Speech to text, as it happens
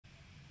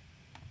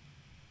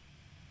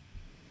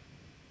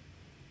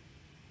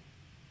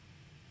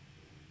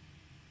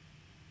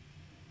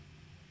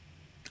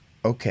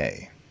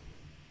Okay,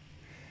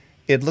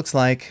 it looks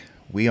like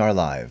we are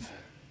live.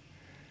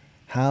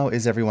 How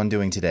is everyone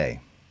doing today?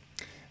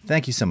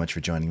 Thank you so much for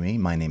joining me.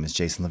 My name is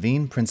Jason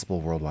Levine,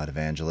 Principal Worldwide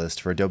Evangelist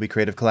for Adobe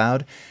Creative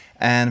Cloud.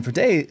 And for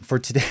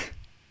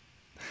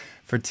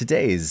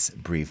today's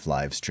brief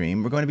live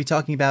stream, we're going to be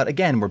talking about,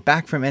 again, we're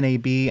back from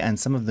NAB and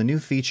some of the new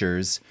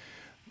features,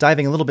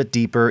 diving a little bit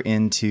deeper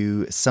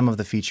into some of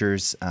the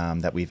features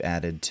that we've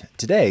added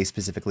today,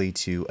 specifically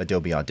to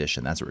Adobe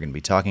Audition. That's what we're going to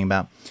be talking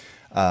about.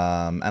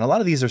 And a lot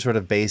of these are sort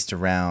of based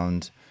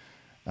around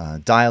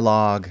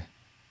dialogue,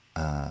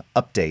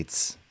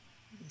 updates.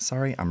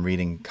 Sorry, I'm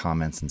reading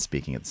comments and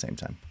speaking at the same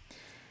time.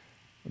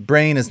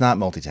 Brain is not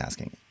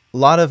multitasking. A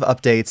lot of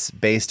updates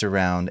based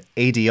around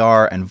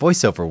ADR and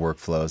voiceover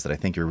workflows that I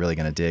think you're really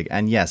going to dig.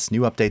 And yes,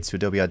 new updates to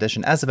Adobe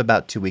Audition as of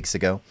about 2 weeks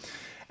ago.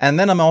 And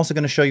then I'm also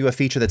going to show you a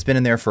feature that's been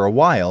in there for a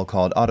while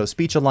called Auto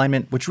Speech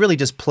Alignment, which really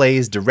just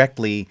plays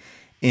directly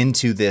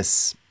into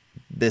this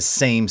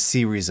same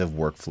series of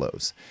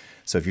workflows.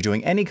 So if you're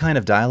doing any kind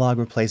of dialogue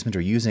replacement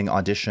or using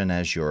Audition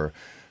as your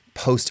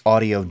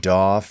post-audio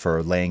DAW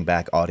for laying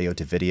back audio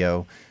to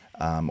video,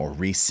 or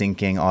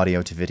resyncing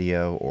audio to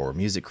video, or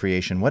music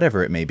creation,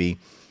 whatever it may be,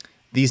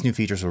 these new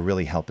features will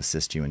really help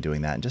assist you in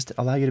doing that and just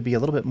allow you to be a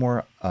little bit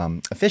more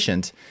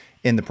efficient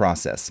in the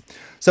process.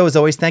 So as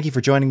always, thank you for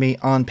joining me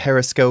on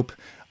Periscope,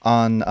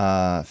 on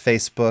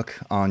Facebook,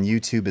 on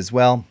YouTube as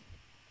well.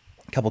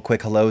 A couple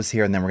quick hellos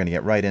here, and then we're going to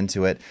get right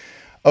into it.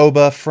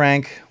 Oba,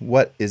 Frank,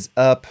 what is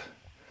up?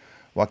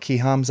 Waki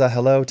Hamza,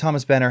 hello.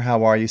 Thomas Benner,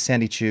 how are you?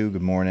 Sandy Chu,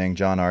 good morning.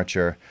 John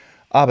Archer.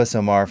 Abbas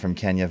Omar from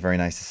Kenya, very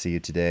nice to see you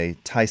today.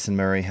 Tyson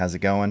Murray, how's it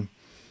going?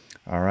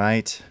 All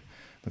right.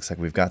 Looks like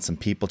we've got some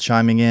people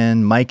chiming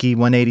in.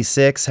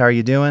 Mikey186, how are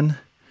you doing?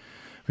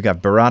 We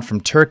got Barat from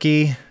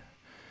Turkey.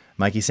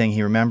 Mikey saying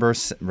he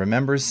remembers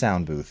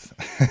Sound Booth.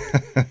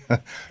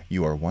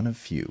 You are one of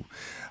few.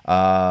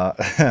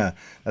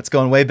 That's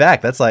going way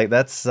back. I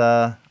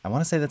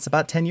want to say that's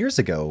about 10 years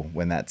ago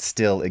when that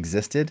still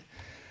existed.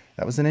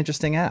 That was an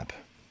interesting app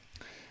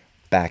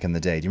back in the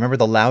day. Do you remember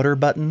the louder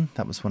button?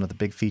 That was one of the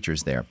big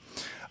features there.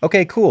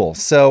 Okay, cool.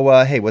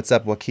 So, hey, what's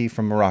up, Waki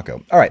from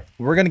Morocco? All right,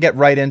 we're going to get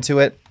right into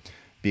it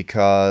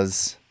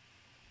because,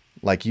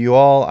 like you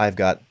all, I've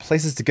got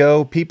places to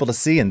go, people to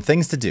see, and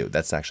things to do.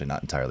 That's actually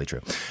not entirely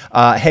true.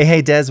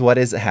 Hey, Des, what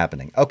is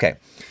happening? Okay,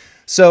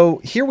 so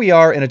here we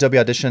are in Adobe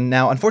Audition.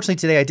 Now, unfortunately,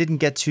 today I didn't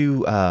get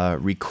to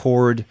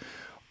record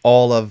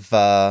all of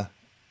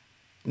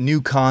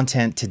new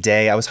content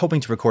today. I was hoping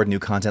to record new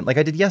content like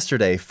I did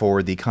yesterday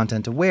for the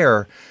Content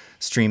Aware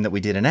stream that we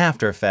did in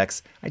After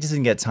Effects. I just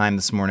didn't get time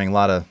this morning. A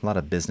lot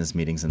of business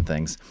meetings and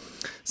things.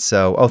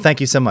 So, oh, thank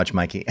you so much,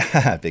 Mikey.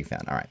 Big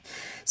fan. All right.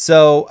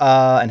 So,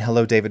 and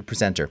hello, David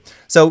Presenter.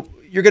 So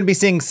you're going to be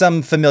seeing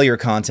some familiar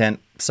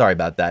content. Sorry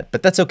about that,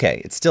 but that's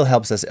okay. It still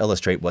helps us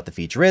illustrate what the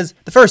feature is.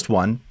 The first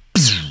one,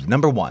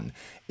 number one,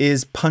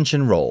 is punch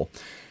and roll.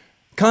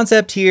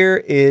 Concept here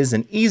is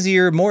an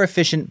easier, more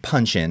efficient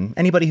punch-in.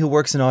 Anybody who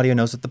works in audio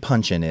knows what the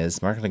punch-in is.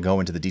 I'm not going to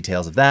go into the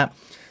details of that.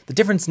 The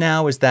difference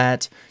now is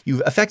that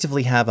you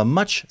effectively have a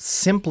much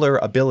simpler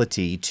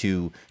ability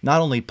to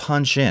not only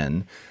punch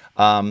in,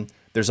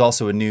 there's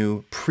also a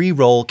new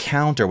pre-roll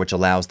counter which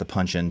allows the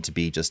punch-in to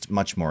be just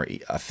much more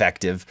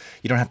effective.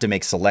 You don't have to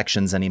make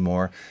selections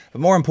anymore.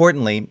 But more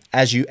importantly,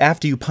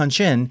 after you punch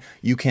in,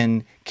 you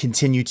can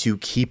continue to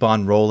keep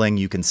on rolling.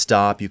 You can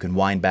stop, you can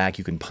wind back,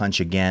 you can punch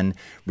again,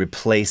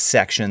 replace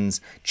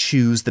sections,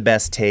 choose the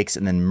best takes,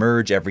 and then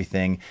merge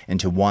everything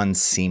into one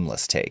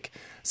seamless take.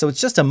 So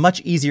it's just a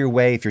much easier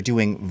way if you're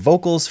doing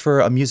vocals for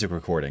a music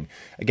recording.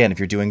 Again, if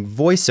you're doing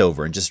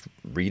voiceover and just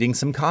reading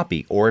some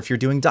copy, or if you're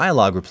doing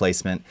dialogue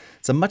replacement,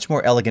 it's a much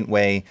more elegant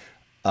way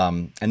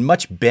and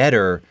much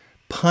better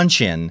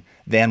punch-in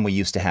than we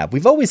used to have.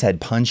 We've always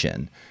had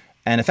punch-in,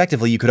 and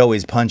effectively you could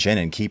always punch in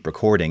and keep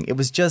recording. It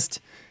was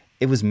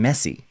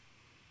messy.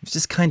 It was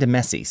just kind of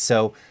messy.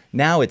 So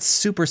now it's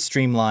super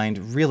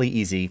streamlined, really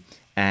easy,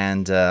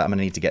 and I'm going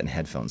to need to get in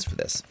headphones for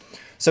this.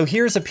 So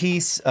here's a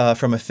piece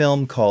from a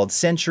film called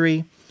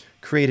Century,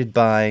 created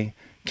by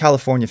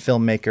California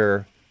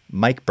filmmaker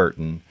Mike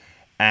Burton.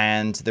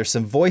 And there's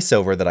some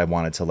voiceover that I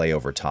wanted to lay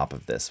over top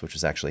of this, which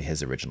was actually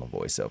his original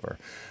voiceover.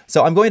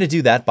 So I'm going to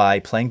do that by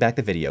playing back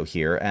the video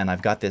here. And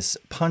I've got this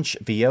Punch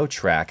VO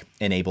track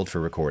enabled for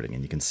recording.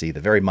 And you can see the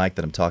very mic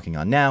that I'm talking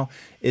on now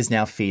is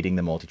now feeding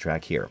the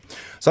multitrack here.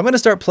 So I'm going to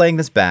start playing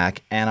this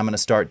back, and I'm going to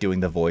start doing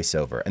the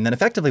voiceover. And then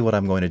effectively what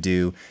I'm going to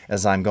do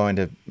is I'm going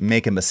to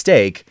make a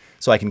mistake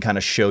so I can kind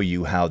of show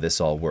you how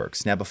this all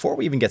works. Now, before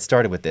we even get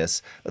started with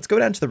this, let's go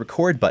down to the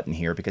record button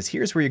here, because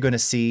here's where you're going to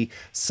see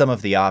some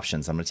of the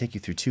options. I'm going to take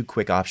you through two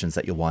quick options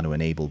that you'll want to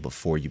enable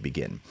before you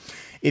begin.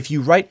 If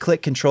you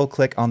right-click,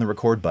 control-click on the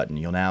record button,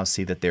 you'll now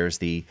see that there's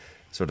the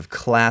sort of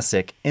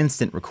classic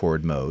instant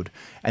record mode,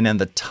 and then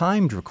the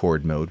timed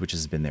record mode, which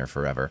has been there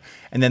forever,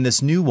 and then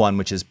this new one,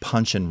 which is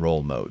punch and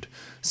roll mode.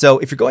 So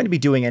if you're going to be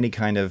doing any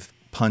kind of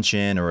punch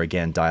in or,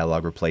 again,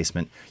 dialogue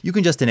replacement, you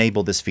can just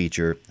enable this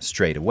feature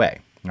straight away.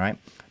 All right.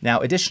 Now,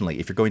 additionally,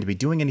 if you're going to be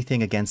doing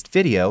anything against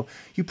video,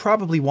 you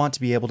probably want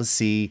to be able to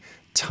see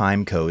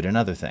time code and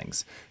other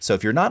things. So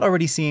if you're not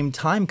already seeing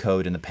time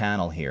code in the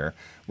panel here,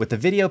 with the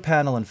video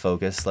panel in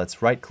focus,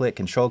 let's right-click,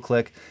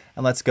 control-click,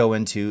 and let's go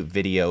into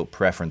Video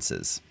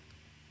Preferences.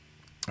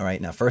 All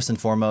right, now first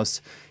and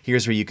foremost,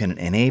 here's where you can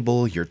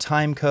enable your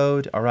time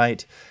code, all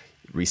right,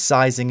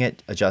 resizing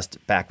it, adjust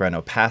background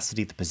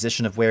opacity, the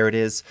position of where it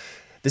is.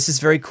 This is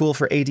very cool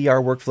for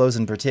ADR workflows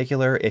in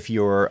particular. If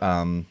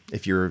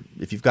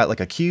you've got like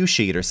a cue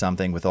sheet or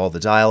something with all the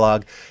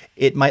dialogue,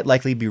 it might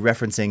likely be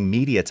referencing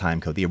media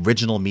timecode, the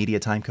original media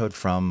timecode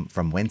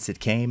from whence it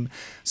came.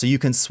 So you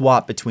can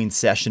swap between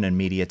session and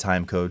media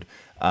timecode.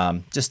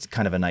 Just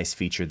kind of a nice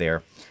feature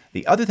there.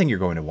 The other thing you're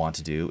going to want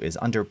to do is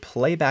under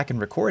playback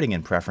and recording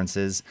in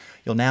preferences,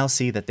 you'll now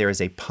see that there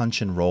is a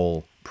punch and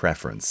roll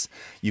preference.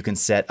 You can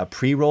set a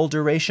pre-roll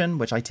duration,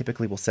 which I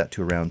typically will set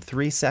to around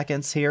 3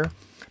 seconds here.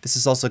 This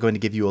is also going to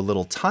give you a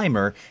little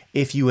timer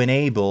if you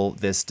enable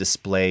this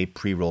display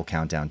pre-roll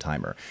countdown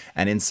timer.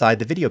 And inside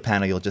the video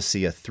panel, you'll just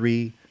see a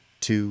 3,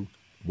 2,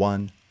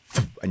 1,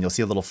 and you'll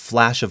see a little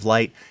flash of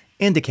light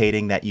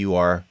indicating that you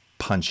are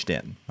punched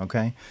in,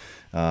 okay?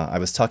 I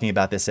was talking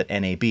about this at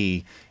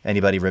NAB.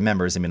 Anybody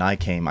remembers? I mean,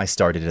 I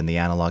started in the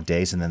analog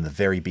days and then the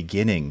very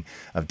beginning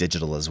of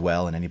digital as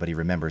well. And anybody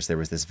remembers there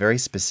was this very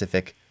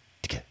specific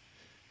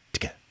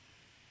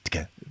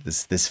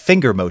this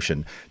finger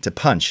motion to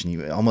punch, and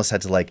you almost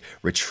had to like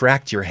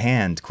retract your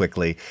hand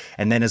quickly.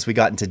 And then as we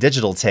got into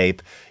digital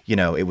tape, you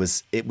know, it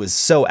was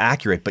so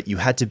accurate, but you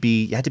had to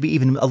be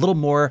even a little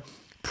more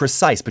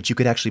precise, but you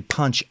could actually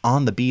punch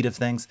on the beat of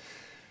things.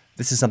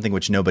 This is something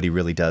which nobody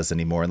really does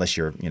anymore, unless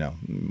you're, you know,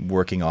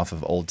 working off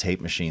of old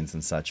tape machines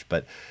and such.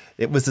 But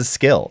it was a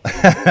skill,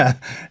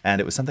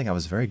 and it was something I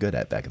was very good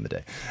at back in the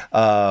day.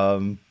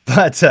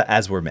 But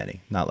as were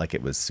many, not like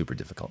it was super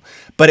difficult.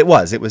 But it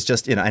was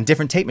just, you know, and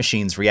different tape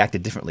machines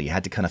reacted differently. You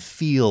had to kind of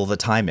feel the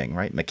timing,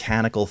 right?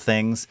 Mechanical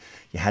things,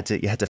 you had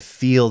to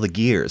feel the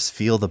gears,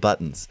 feel the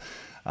buttons.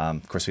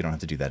 Of course, we don't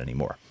have to do that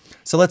anymore.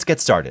 So let's get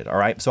started, all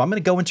right? So I'm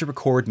going to go into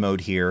record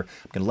mode here.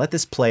 I'm going to let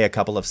this play a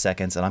couple of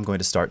seconds, and I'm going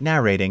to start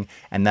narrating,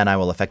 and then I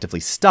will effectively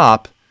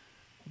stop,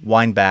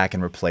 wind back,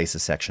 and replace a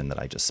section that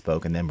I just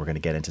spoke, and then we're going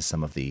to get into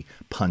some of the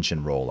punch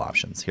and roll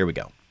options. Here we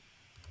go.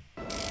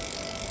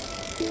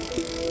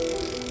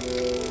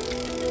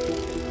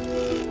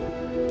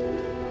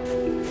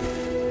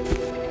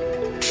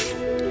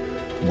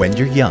 When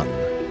you're young,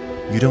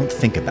 you don't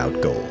think about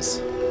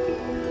goals.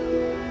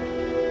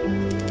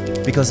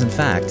 Because in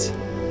fact,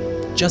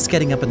 just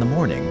getting up in the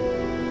morning,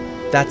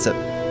 that's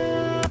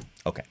a...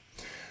 Okay.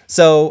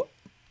 So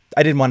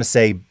I didn't want to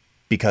say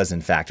because in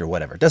fact or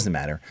whatever. It doesn't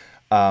matter.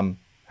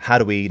 How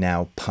do we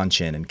now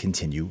punch in and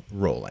continue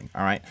rolling?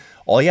 All right.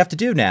 All you have to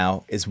do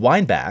now is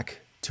wind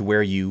back to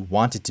where you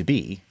want it to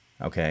be.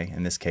 Okay.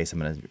 In this case, I'm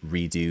going to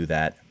redo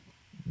that,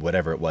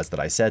 whatever it was that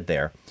I said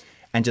there,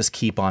 and just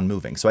keep on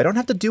moving. So I don't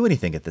have to do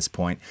anything at this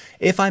point.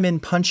 If I'm in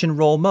punch and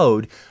roll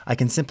mode, I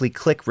can simply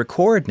click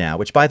record now,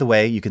 which by the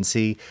way, you can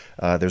see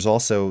there's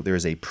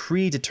a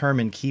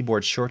predetermined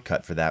keyboard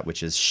shortcut for that,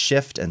 which is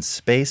Shift and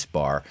Space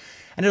Bar,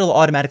 and it'll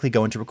automatically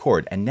go into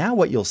record. And now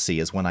what you'll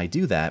see is when I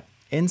do that,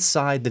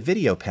 inside the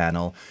video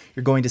panel,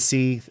 you're going to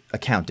see a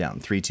countdown,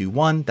 3, 2,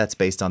 1. That's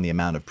based on the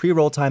amount of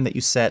pre-roll time that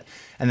you set,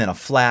 and then a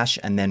flash,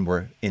 and then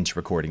we're into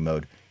recording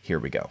mode. Here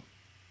we go.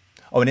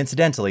 Oh, and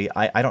incidentally,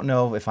 I don't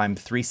know if I'm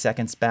 3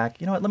 seconds back.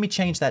 You know what, let me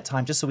change that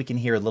time just so we can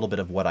hear a little bit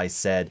of what I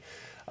said.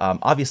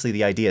 Obviously,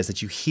 the idea is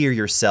that you hear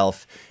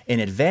yourself in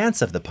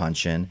advance of the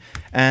punch-in,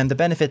 and the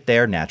benefit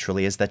there,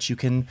 naturally, is that you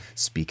can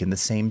speak in the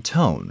same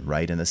tone,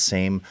 right, in the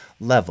same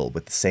level,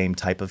 with the same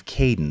type of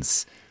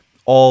cadence,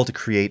 all to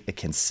create a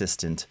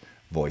consistent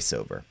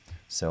voiceover.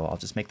 So I'll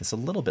just make this a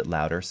little bit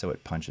louder so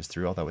it punches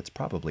through, although it's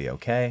probably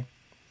okay.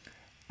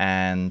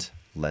 And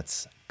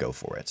let's go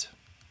for it.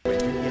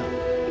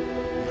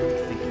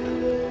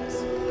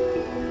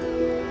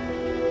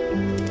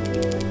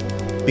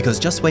 Because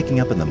just waking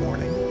up in the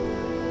morning,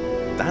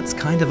 that's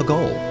kind of a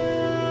goal.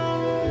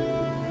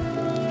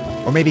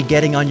 Or maybe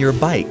getting on your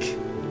bike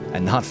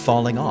and not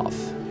falling off.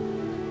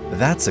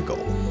 That's a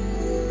goal.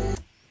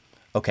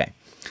 Okay,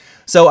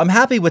 so I'm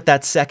happy with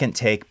that second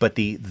take, but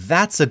the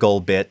 "that's a goal"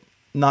 bit,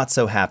 not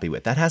so happy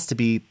with. That has to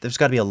be, there's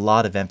got to be a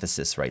lot of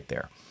emphasis right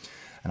there.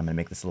 And I'm going to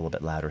make this a little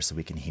bit louder so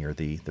we can hear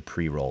the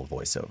pre-roll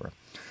voiceover.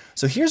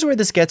 So here's where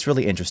this gets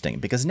really interesting,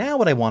 because now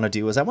what I want to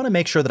do is I want to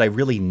make sure that I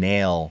really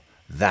nail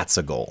 "that's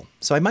a goal."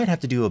 So I might have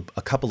to do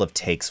a couple of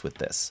takes with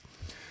this.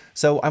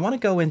 So I want to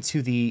go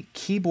into the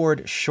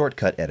keyboard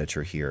shortcut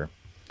editor here,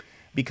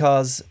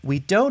 because we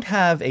don't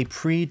have a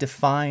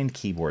predefined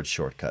keyboard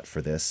shortcut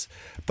for this,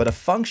 but a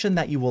function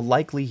that you will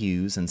likely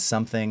use, and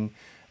something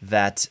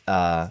that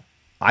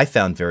I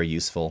found very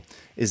useful,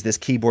 is this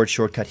keyboard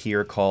shortcut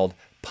here called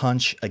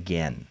punch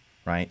again,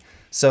 right?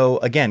 So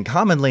again,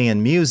 commonly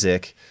in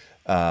music,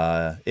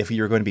 if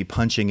you're going to be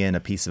punching in a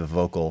piece of a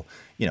vocal,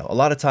 you know, a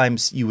lot of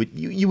times you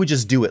would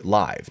just do it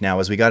live. Now,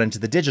 as we got into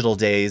the digital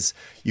days,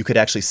 you could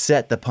actually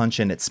set the punch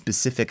in at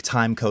specific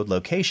time code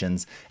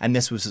locations, and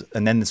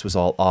then this was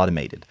all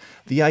automated.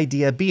 The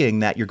idea being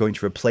that you're going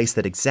to replace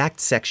that exact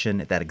section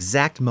at that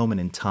exact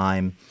moment in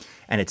time,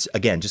 And it's,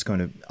 again, just going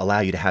to allow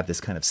you to have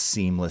this kind of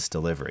seamless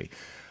delivery.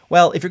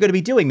 Well, if you're going to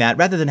be doing that,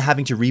 rather than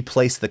having to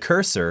replace the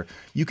cursor,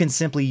 you can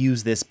simply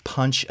use this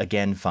punch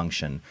again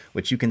function,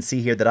 which you can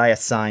see here that I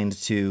assigned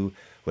to,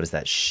 what is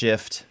that,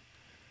 Shift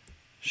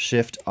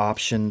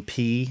Option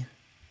P.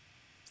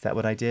 Is that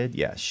what I did?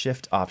 Yeah,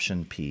 Shift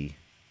Option P.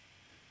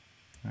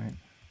 All right.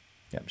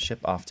 Yep,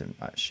 Shift Option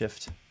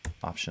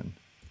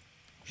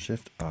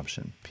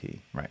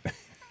P. Right.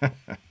 You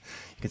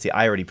can see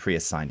I already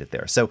pre-assigned it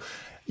there. So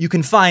you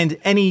can find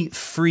any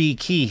free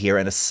key here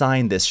and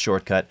assign this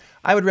shortcut.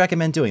 I would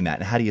recommend doing that.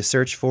 And how do you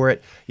search for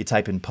it? You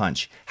type in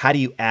punch. How do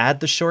you add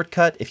the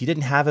shortcut? If you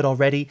didn't have it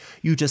already,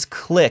 you just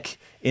click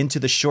into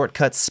the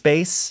shortcut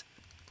space.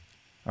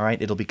 All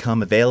right, it'll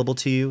become available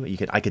to you.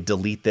 I could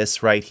delete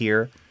this right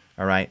here.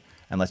 All right,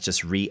 and let's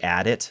just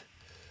re-add it.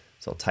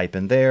 So I'll type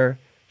in there,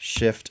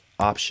 Shift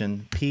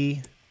Option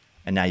P,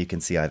 and now you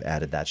can see I've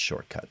added that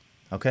shortcut.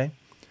 Okay.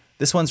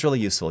 This one's really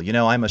useful. You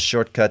know, I'm a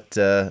shortcut,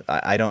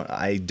 I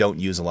don't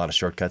use a lot of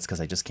shortcuts because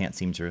I just can't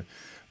seem to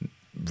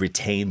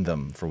retain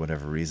them for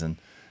whatever reason.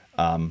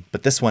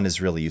 But this one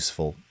is really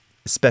useful,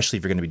 especially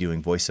if you're going to be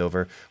doing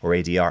voiceover or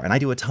ADR. And I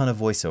do a ton of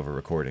voiceover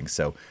recordings,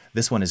 so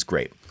this one is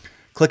great.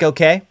 Click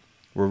OK.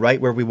 We're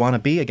right where we want to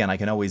be. Again, I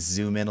can always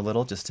zoom in a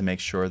little just to make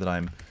sure that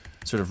I'm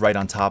sort of right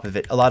on top of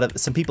it.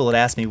 Some people had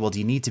asked me, well, do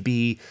you need to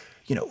be,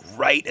 you know,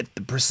 right at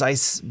the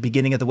precise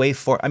beginning of the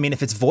waveform? I mean,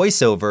 if it's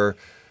voiceover,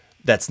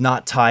 that's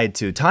not tied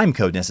to time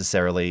code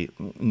necessarily,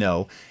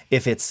 no.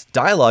 If it's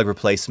dialogue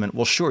replacement,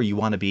 well, sure, you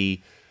want to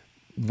be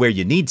where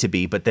you need to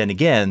be, but then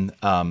again,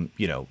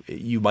 you know,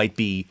 you might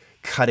be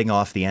cutting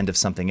off the end of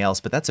something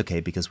else, but that's okay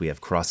because we have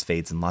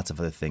crossfades and lots of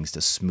other things to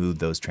smooth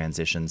those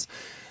transitions.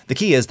 The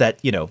key is that,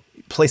 you know,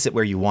 place it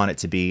where you want it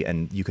to be,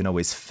 and you can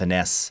always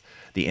finesse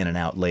the in and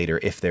out later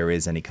if there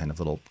is any kind of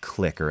little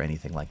click or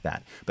anything like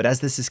that. But as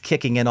this is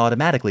kicking in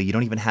automatically, you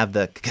don't even have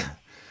the...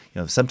 You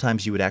know,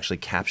 sometimes you would actually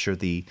capture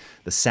the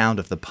sound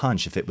of the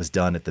punch if it was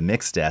done at the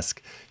mix desk.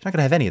 You're not going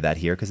to have any of that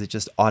here because it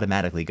just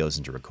automatically goes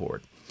into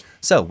record.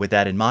 So with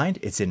that in mind,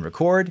 it's in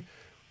record.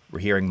 We're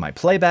hearing my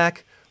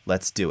playback.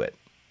 Let's do it.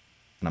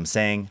 And I'm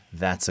saying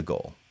that's a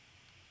goal.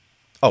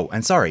 Oh,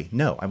 and sorry,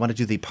 no, I want to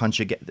do the punch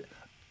again.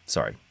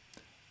 Sorry.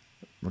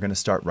 We're going to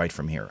start right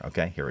from here,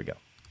 okay? Here we go.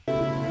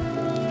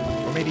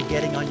 Or maybe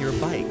getting on your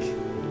bike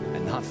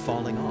and not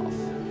falling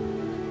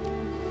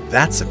off.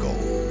 That's a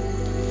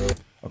goal.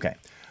 Okay.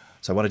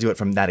 So I want to do it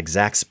from that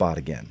exact spot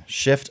again.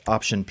 Shift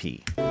Option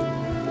P.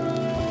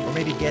 Or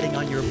maybe getting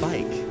on your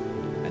bike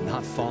and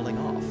not falling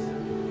off.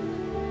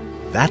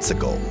 That's a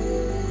goal.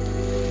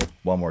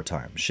 One more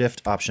time.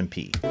 Shift Option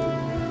P.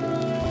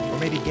 Or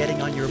maybe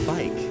getting on your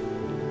bike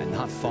and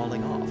not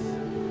falling off.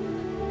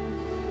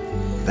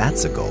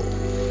 That's a goal.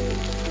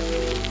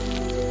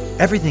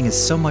 Everything is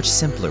so much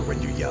simpler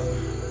when you're young.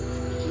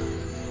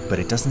 But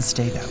it doesn't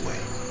stay that way.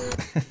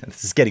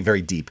 This is getting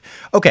very deep.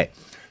 Okay,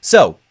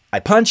 so I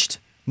punched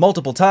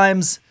multiple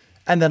times,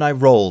 and then I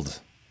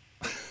rolled,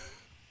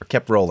 or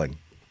kept rolling,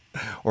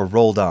 or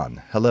rolled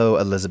on. Hello,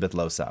 Elizabeth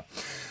Losa.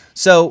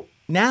 So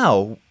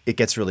now it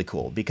gets really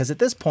cool, because at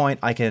this point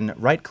I can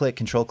right-click,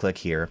 control-click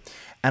here,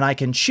 and I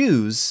can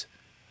choose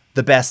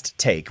the best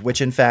take, which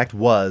in fact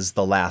was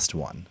the last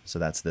one. So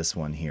that's this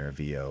one here,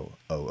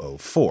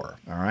 VO004, all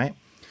right?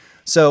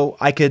 So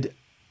I could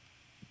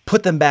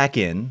put them back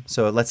in.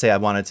 So let's say I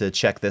wanted to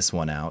check this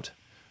one out,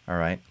 all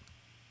right?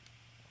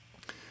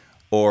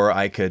 Or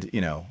I could, you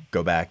know,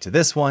 go back to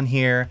this one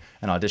here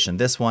and audition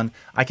this one.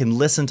 I can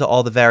listen to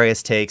all the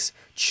various takes,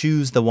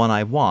 choose the one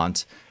I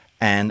want,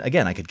 and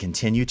again, I could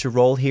continue to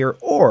roll here,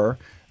 or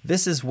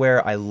this is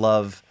where I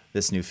love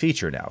this new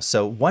feature now.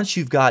 So once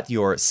you've got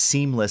your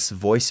seamless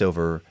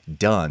voiceover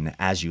done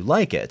as you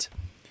like it,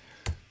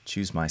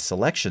 choose my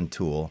selection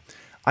tool,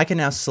 I can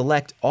now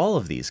select all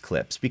of these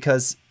clips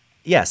because,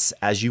 yes,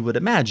 as you would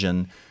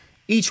imagine,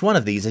 each one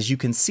of these, as you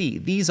can see,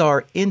 these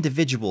are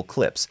individual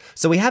clips.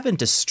 So we haven't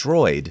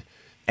destroyed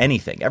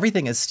anything.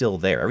 Everything is still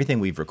there. Everything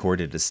we've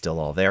recorded is still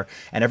all there.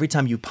 And every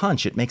time you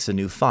punch, it makes a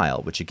new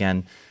file, which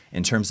again,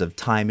 in terms of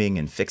timing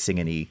and fixing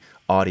any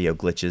audio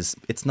glitches,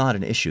 it's not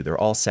an issue. They're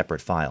all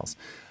separate files.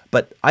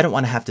 But I don't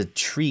want to have to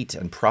treat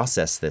and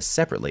process this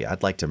separately.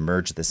 I'd like to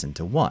merge this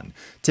into one.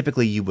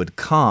 Typically, you would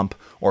comp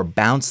or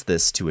bounce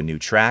this to a new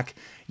track.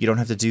 You don't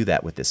have to do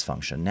that with this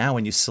function. Now,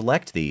 when you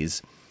select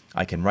these,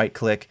 I can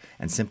right-click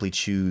and simply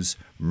choose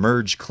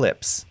Merge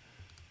Clips.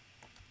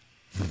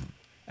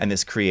 And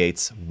this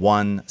creates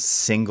one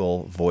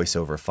single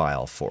voiceover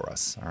file for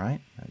us, all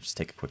right? Just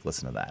take a quick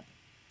listen to that.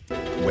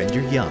 When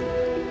you're young,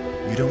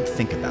 you don't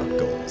think about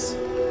goals.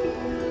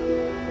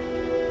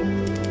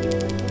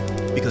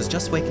 Because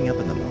just waking up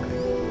in the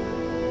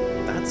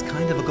morning, that's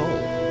kind of a goal.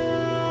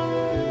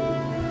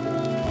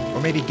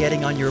 Or maybe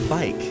getting on your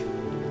bike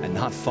and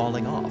not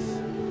falling off.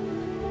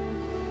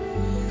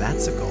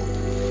 That's a goal.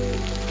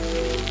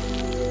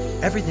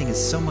 Everything is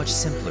so much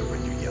simpler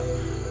when you're young.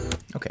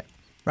 Okay,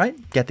 right?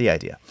 Get the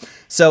idea.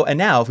 So, and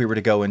now if we were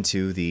to go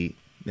into the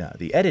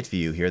the edit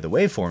view here, the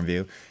waveform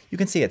view, you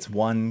can see it's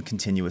one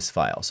continuous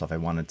file. So if I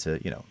wanted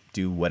to,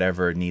 do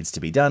whatever needs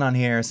to be done on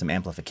here, some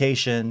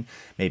amplification,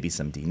 maybe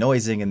some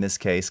denoising in this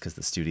case, because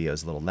the studio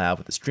is a little loud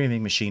with the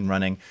streaming machine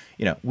running,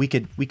 we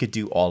could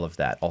do all of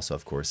that. Also,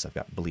 of course, I've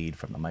got bleed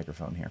from the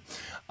microphone here.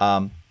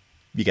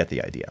 You get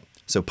the idea.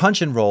 So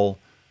Punch and Roll,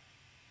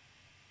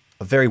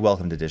 a very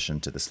welcomed addition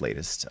to this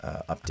latest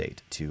update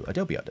to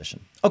Adobe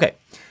Audition. Okay,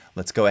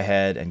 let's go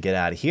ahead and get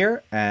out of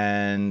here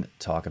and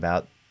talk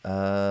about,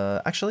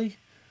 actually,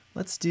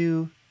 let's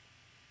do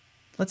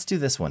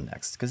this one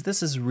next, because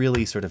this is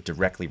really sort of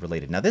directly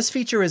related. Now, this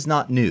feature is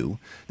not new.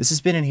 This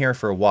has been in here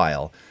for a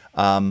while.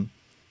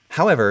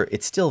 However,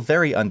 it's still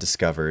very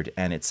undiscovered,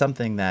 and it's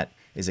something that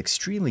is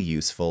extremely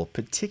useful,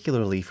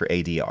 particularly for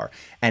ADR.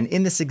 And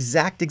in this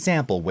exact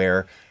example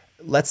where,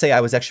 let's say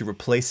I was actually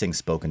replacing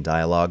spoken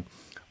dialogue,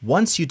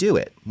 once you do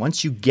it,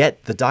 once you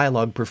get the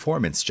dialogue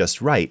performance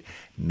just right,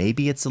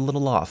 maybe it's a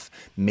little off.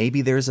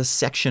 Maybe there's a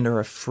section or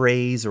a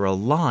phrase or a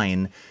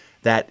line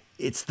that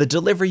it's the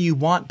delivery you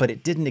want, but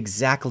it didn't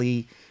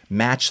exactly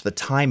match the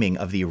timing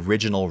of the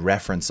original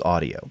reference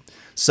audio.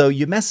 So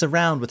you mess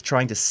around with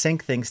trying to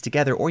sync things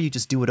together, or you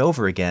just do it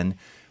over again.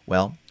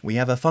 Well, we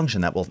have a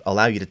function that will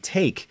allow you to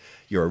take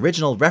your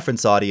original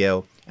reference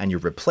audio and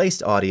your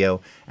replaced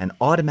audio and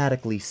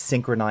automatically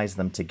synchronize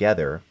them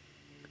together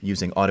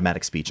using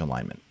automatic speech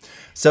alignment.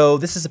 So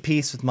this is a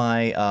piece with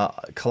my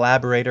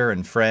collaborator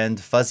and friend,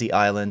 Fuzzy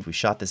Island. We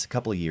shot this a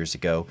couple of years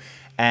ago,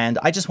 and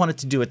I just wanted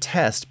to do a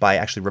test by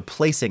actually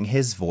replacing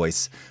his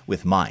voice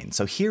with mine.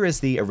 So here is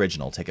the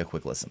original. Take a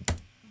quick listen.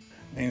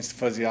 My name's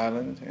Fuzzy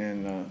Island,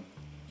 and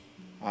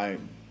I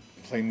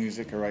play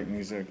music, I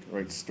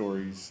write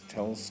stories,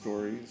 tell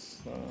stories.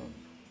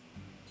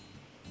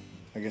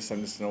 I guess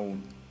I'm just an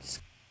old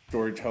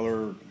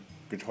storyteller,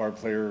 guitar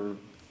player,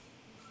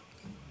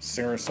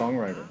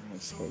 singer-songwriter, I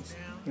suppose.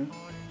 Yeah. Okay,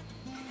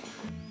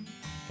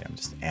 I'm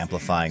just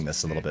amplifying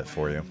this a little bit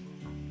for you.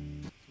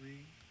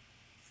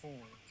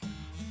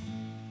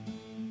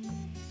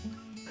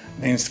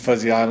 My name's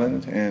Fuzzy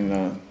Island,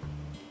 and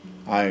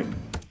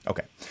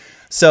Okay,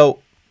 so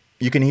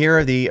you can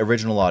hear the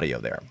original audio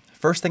there.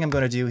 First thing I'm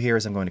going to do here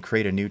is I'm going to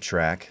create a new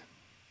track,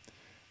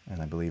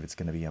 and I believe it's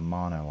going to be a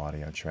mono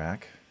audio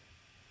track.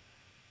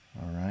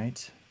 All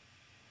right.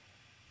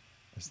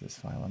 Is this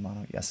file a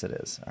mono? Yes, it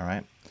is. All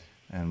right.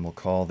 And we'll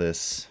call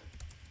this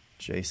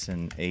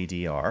Jason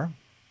ADR.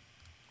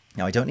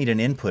 Now I don't need an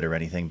input or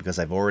anything because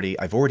I've already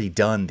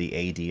done the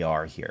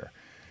ADR here.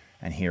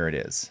 And here it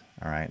is.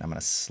 All right, I'm going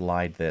to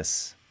slide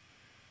this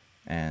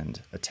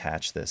and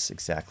attach this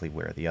exactly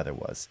where the other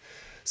was.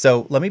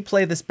 So let me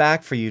play this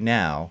back for you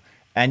now,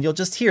 and you'll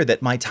just hear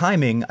that my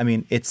timing, I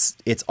mean, it's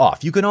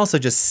off. You can also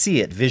just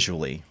see it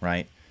visually,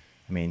 right?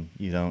 I mean,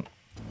 you don't,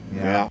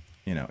 yeah.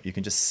 You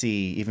can just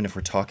see, even if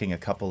we're talking a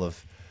couple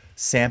of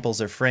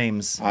samples or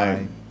frames.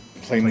 I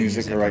play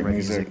music, I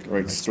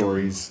write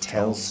stories,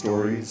 tell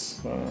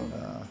stories.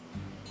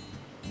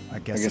 I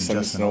guess I'm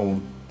just an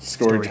old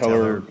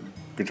storyteller,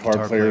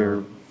 guitar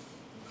player,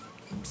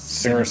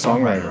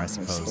 singer-songwriter, I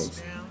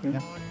suppose.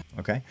 Yeah.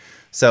 Okay.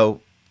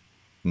 So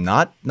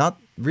not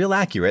real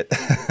accurate.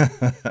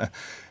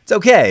 It's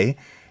okay.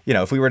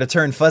 If we were to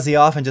turn Fuzzy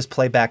off and just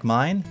play back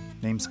mine.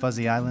 Name's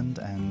Fuzzy Island,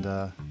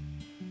 and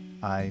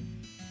I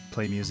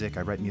play music,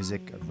 I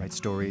write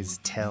stories,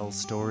 tell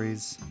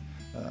stories.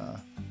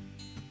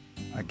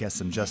 I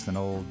guess I'm just an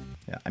old...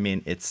 Yeah, I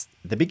mean,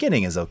 the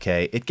beginning is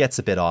okay. It gets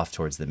a bit off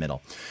towards the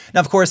middle.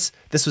 Now, of course,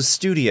 this was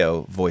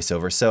studio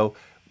voiceover, so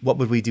what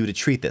would we do to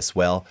treat this?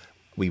 Well,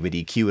 we would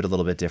EQ it a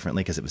little bit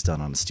differently because it was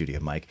done on a studio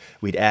mic.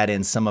 We'd add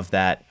in some of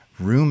that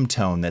room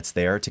tone that's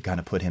there to kind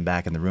of put him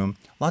back in the room.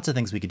 Lots of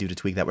things we could do to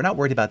tweak that. We're not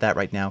worried about that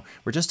right now.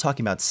 We're just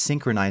talking about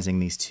synchronizing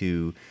these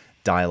two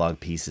dialogue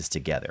pieces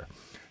together.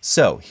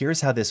 So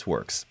here's how this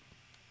works.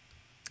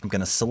 I'm going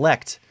to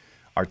select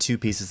our two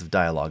pieces of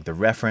dialogue, the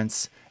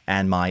reference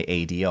and my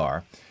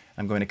ADR.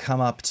 I'm going to come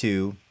up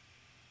to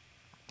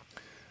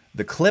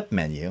the clip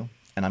menu,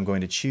 and I'm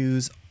going to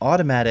choose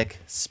automatic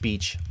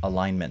speech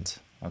alignment.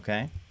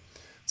 Okay,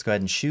 let's go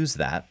ahead and choose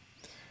that.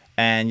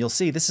 And you'll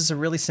see this is a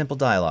really simple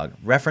dialogue.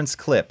 Reference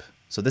clip.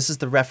 So this is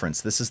the reference.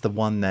 This is the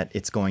one that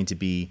it's going to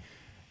be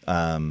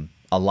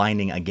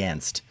aligning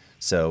against.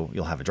 So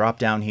you'll have a drop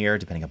down here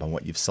depending upon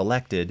what you've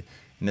selected.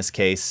 In this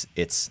case,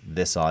 it's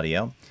this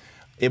audio.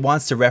 It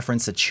wants to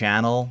reference a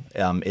channel.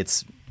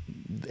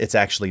 It's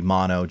actually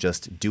mono,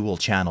 just dual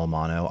channel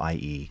mono,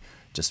 i.e.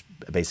 just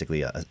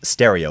basically a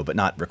stereo, but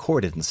not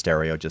recorded in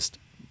stereo, just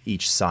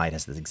each side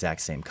has the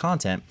exact same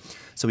content.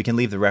 So we can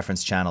leave the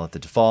reference channel at the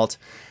default.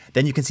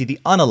 Then you can see the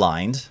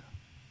unaligned,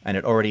 and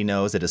it already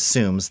knows, it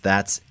assumes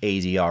that's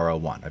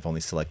ADR01. I've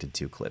only selected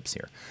 2 clips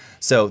here.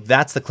 So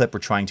that's the clip we're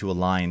trying to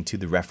align to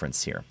the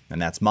reference here.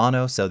 And that's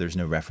mono, so there's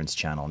no reference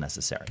channel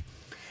necessary.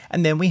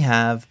 And then we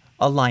have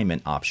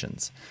alignment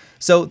options.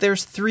 So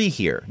there's 3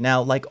 here.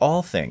 Now, like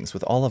all things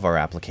with all of our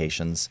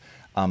applications,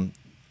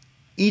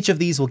 each of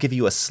these will give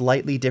you a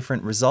slightly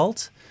different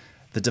result.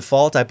 The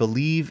default, I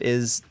believe,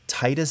 is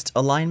tightest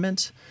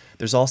alignment.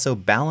 There's also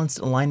balanced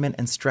alignment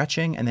and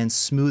stretching, and then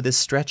smoothest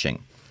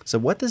stretching. So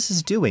what this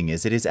is doing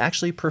is it is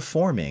actually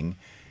performing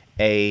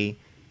a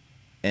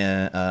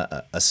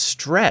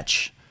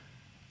stretch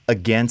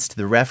against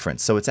the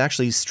reference. So it's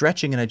actually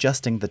stretching and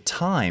adjusting the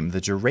time, the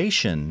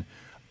duration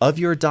of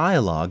your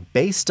dialogue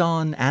based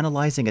on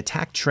analyzing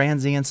attack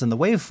transients and the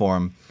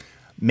waveform,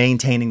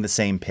 maintaining the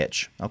same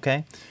pitch,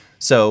 okay?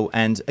 So,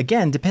 and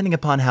again, depending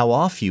upon how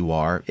off you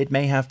are, it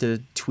may have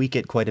to tweak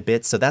it quite a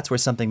bit. So that's where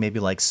something maybe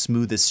like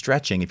smoothest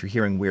stretching, if you're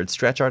hearing weird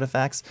stretch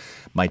artifacts,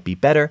 might be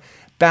better.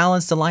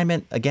 Balanced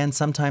alignment, again,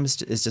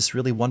 sometimes is just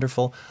really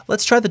wonderful.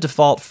 Let's try the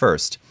default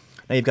first.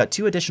 Now you've got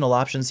two additional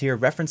options here.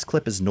 Reference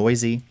clip is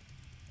noisy.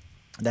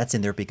 That's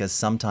in there because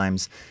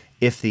sometimes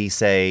if the,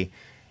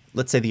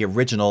 let's say the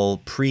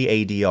original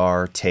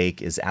pre-ADR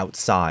take is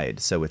outside,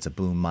 so it's a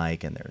boom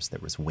mic and there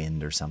was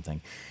wind or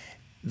something.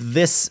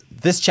 This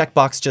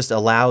checkbox just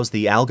allows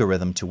the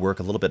algorithm to work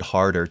a little bit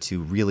harder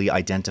to really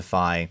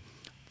identify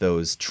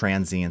those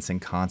transients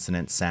and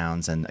consonant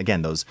sounds and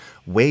again those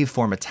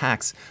waveform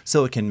attacks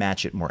so it can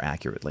match it more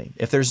accurately.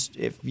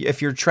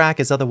 If your track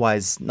is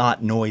otherwise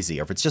not noisy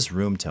or if it's just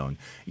room tone,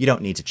 you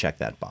don't need to check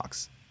that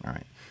box. All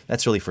right.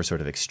 That's really for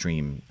sort of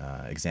extreme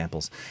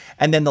examples.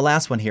 And then the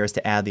last one here is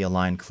to add the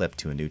align clip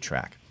to a new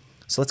track.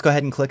 So let's go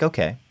ahead and click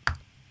OK.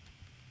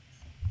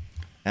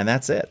 And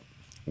that's it.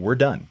 We're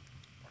done.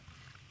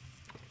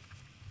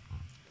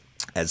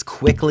 As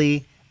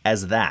quickly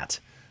as that.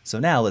 So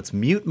now let's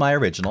mute my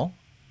original.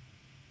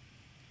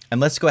 And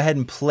let's go ahead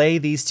and play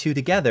these two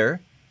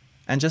together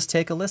and just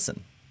take a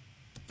listen.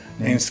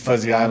 Name's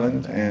Fuzzy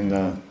Island,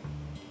 and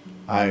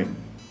I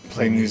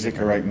play music,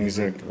 I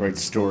write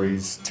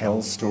stories,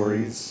 tell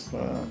stories.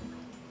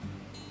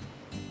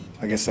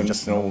 I guess I'm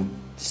just an old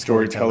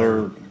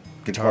storyteller,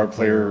 guitar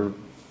player,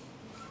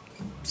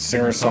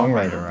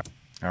 singer-songwriter.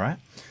 All right.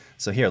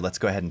 So here, let's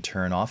go ahead and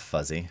turn off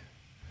Fuzzy.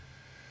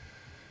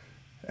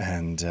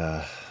 And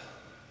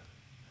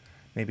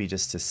maybe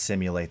just to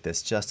simulate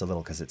this just a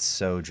little because it's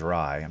so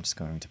dry, I'm just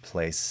going to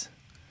place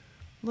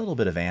a little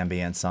bit of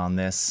ambience on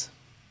this.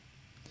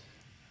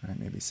 All right,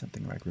 maybe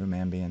something like room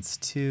ambience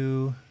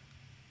 2.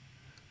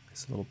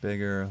 It's a little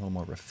bigger, a little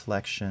more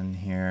reflection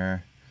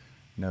here.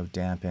 No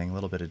damping, a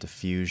little bit of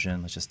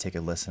diffusion. Let's just take a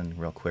listen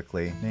real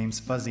quickly. Name's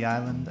Fuzzy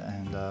Island,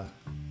 and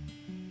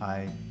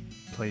I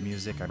play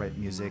music, I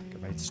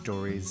write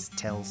stories,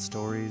 tell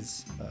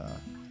stories.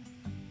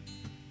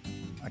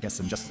 I guess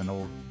I'm just an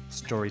old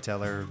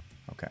storyteller.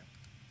 Okay.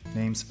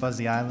 Name's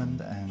Fuzzy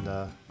Island,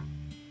 and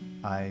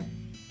I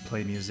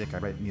play music, I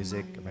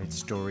write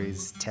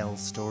stories, tell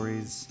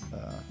stories.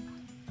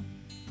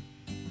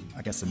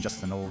 I guess I'm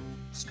just an old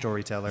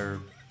storyteller,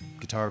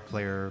 guitar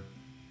player,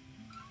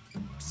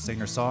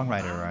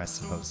 singer-songwriter, I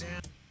suppose.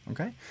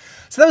 Okay.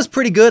 So that was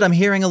pretty good. I'm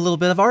hearing a little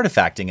bit of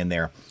artifacting in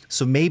there.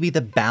 So maybe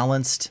the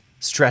balanced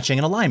stretching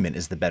and alignment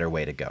is the better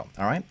way to go.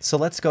 All right. So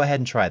let's go ahead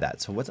and try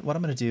that. So what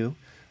I'm going to do, I'm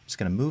just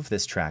going to move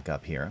this track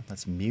up here.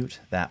 Let's mute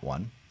that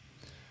one.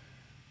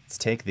 Let's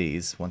take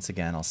these. Once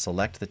again, I'll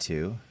select the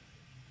two.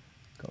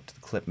 Go up to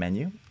the clip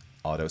menu,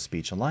 auto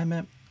speech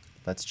alignment.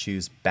 Let's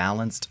choose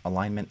balanced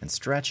alignment and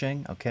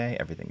stretching. Okay,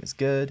 everything is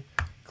good.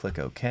 Click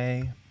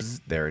OK.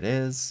 Bzz, there it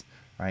is.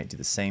 All right, do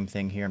the same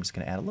thing here. I'm just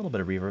going to add a little bit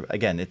of reverb.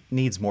 Again, it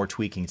needs more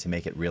tweaking to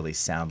make it really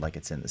sound like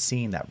it's in the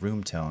scene. That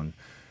room tone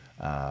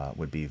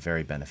would be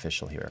very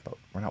beneficial here, but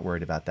we're not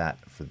worried about that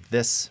for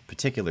this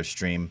particular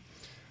stream.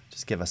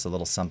 Just give us a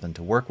little something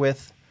to work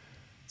with.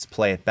 Let's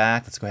play it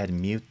back. Let's go ahead and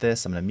mute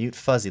this. I'm going to mute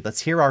Fuzzy.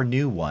 Let's hear our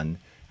new one,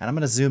 and I'm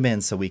going to zoom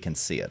in so we can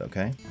see it,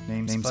 okay?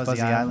 Name's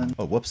Fuzzy Island.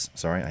 Oh, whoops.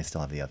 Sorry, I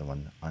still have the other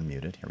one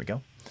unmuted. Here we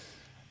go.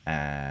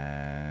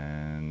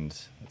 And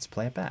let's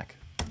play it back.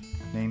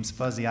 Name's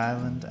Fuzzy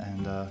Island,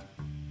 and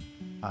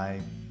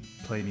I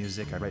play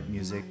music, I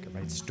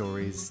write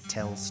stories,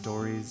 tell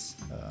stories.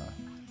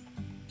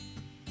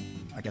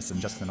 I guess I'm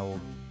just an old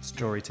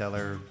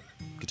storyteller,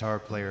 guitar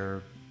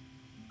player,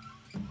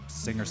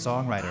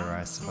 singer-songwriter,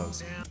 I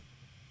suppose.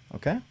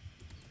 Okay.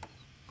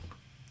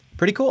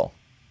 Pretty cool.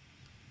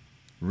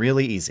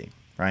 Really easy,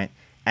 right?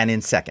 And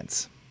in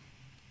seconds.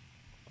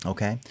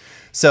 Okay.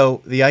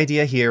 So the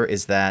idea here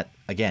is that,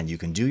 again, you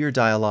can do your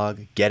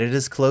dialogue, get it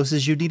as close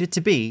as you need it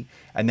to be,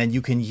 and then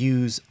you can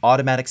use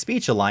automatic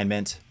speech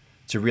alignment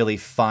to really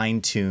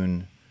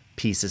fine-tune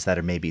pieces that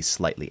are maybe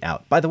slightly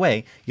out. By the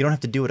way, you don't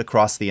have to do it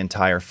across the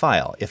entire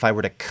file. If I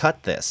were to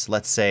cut this,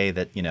 let's say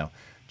that, you know,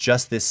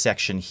 just this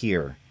section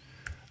here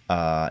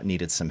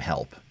needed some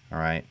help, all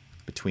right,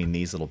 between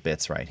these little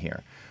bits right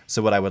here.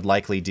 So what I would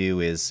likely do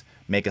is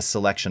make a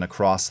selection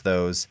across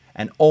those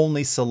and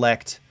only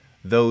select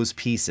those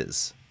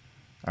pieces,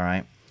 all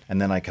right?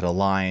 And then I could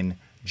align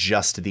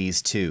just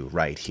these two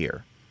right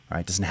here, all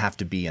right? It doesn't have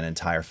to be an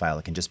entire file.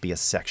 It can just be a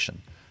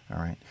section,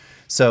 all right?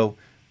 So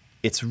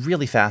it's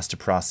really fast to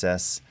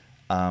process.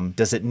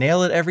 Does it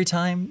nail it every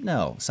time?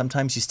 No.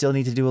 Sometimes you still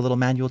need to do a little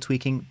manual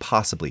tweaking,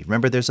 possibly.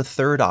 Remember, there's a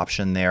third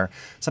option there.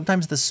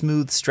 Sometimes the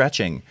smooth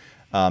stretching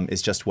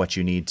is just what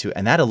you need to,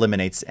 and that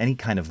eliminates any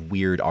kind of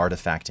weird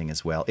artifacting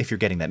as well, if you're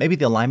getting that. Maybe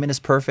the alignment is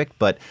perfect,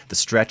 but the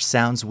stretch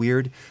sounds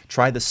weird.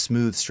 Try the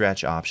smooth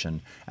stretch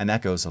option, and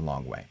that goes a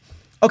long way.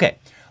 Okay,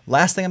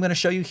 Last thing I'm going to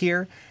show you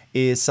here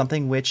is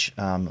something which,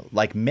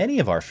 like many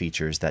of our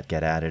features that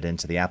get added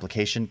into the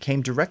application,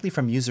 came directly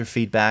from user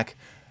feedback,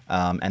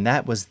 and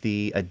that was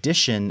the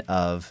addition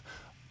of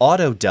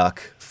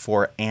Auto-Duck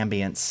for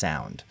ambient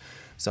sound.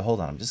 So hold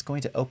on, I'm just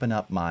going to open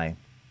up my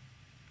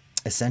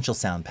Essential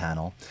Sound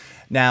panel.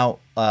 Now,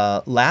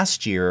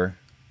 last year,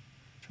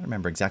 I'm trying to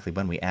remember exactly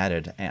when we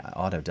added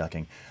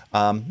auto-ducking.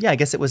 Yeah, I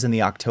guess it was in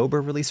the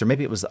October release, or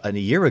maybe it was a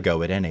year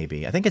ago at NAB.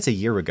 I think it's a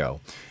year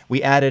ago.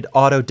 We added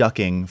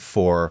auto-ducking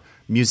for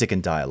music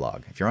and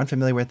dialogue. If you're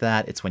unfamiliar with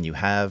that, it's when you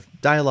have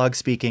dialogue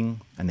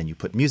speaking, and then you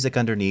put music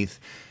underneath,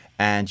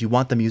 and you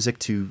want the music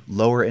to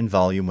lower in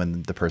volume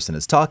when the person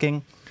is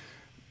talking.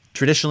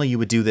 Traditionally, you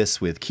would do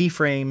this with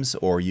keyframes,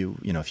 or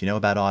if you know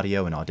about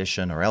audio in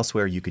Audition or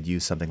elsewhere, you could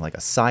use something like a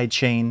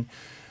sidechain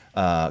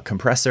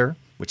compressor,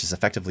 which is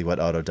effectively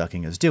what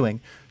auto-ducking is doing,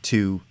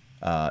 to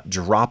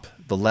drop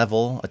the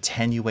level,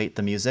 attenuate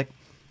the music.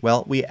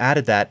 Well, we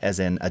added that as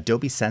an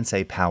Adobe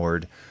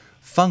Sensei-powered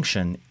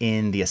function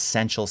in the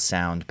Essential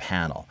Sound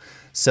panel.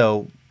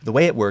 So the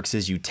way it works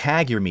is you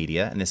tag your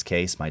media. In this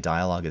case, my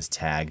dialogue is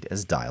tagged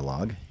as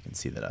dialogue. You can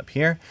see that up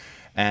here.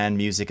 And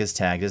music is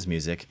tagged as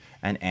music,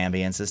 and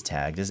ambience is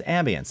tagged as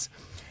ambience.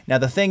 Now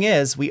the thing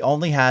is, we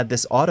only had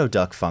this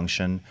auto-duck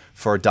function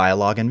for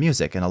dialogue and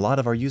music, and a lot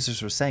of our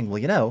users were saying,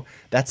 well,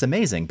 that's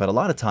amazing, but a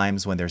lot of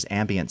times when there's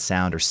ambient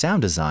sound or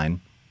sound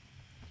design,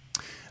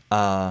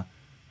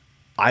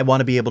 I want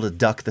to be able to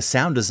duck the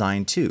sound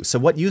design too. So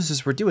what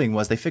users were doing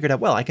was they figured out,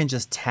 well, I can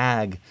just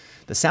tag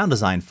the sound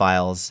design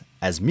files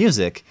as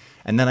music,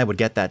 and then I would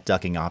get that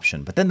ducking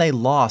option. But then they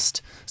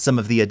lost some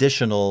of the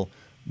additional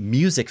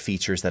music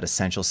features that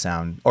Essential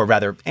Sound, or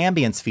rather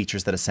ambience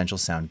features that Essential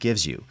Sound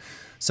gives you.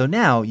 So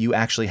now you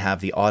actually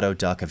have the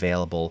auto-duck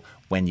available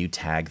when you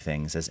tag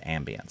things as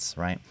ambience,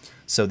 right?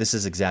 So this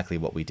is exactly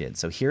what we did.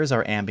 So here's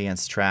our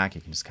ambience track.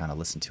 You can just kind of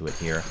listen to it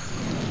here.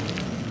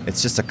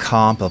 It's just a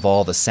comp of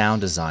all the sound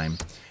design.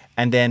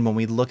 And then when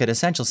we look at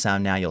Essential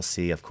Sound now, you'll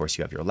see, of course,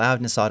 you have your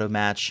loudness auto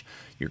match,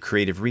 your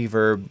creative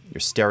reverb, your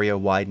stereo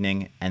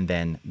widening, and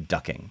then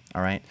ducking,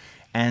 all right?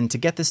 And to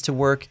get this to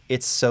work,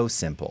 it's so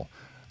simple.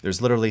 There's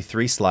literally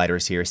 3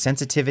 sliders here.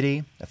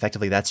 Sensitivity,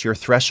 effectively that's your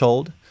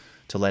threshold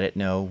to let it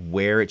know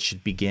where it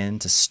should begin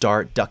to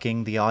start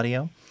ducking the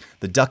audio.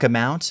 The duck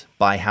amount,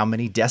 by how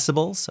many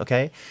decibels,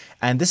 okay?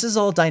 And this is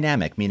all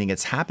dynamic, meaning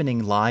it's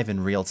happening live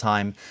in real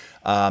time,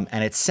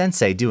 and it's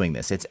Sensei doing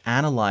this. It's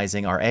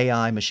analyzing, our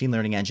AI machine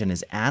learning engine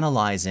is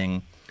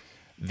analyzing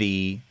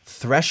the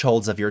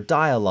thresholds of your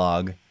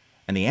dialogue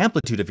and the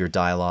amplitude of your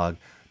dialogue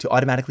to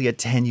automatically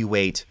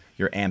attenuate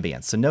your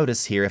ambience. So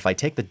notice here, if I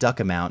take the duck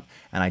amount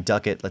and I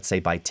duck it, let's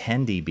say by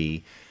 10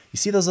 dB, you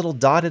see those little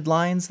dotted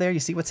lines there? You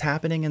see what's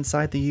happening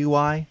inside the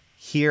UI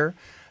here?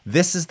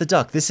 This is the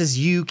duck. This is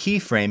you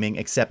keyframing,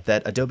 except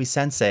that Adobe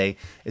Sensei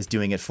is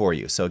doing it for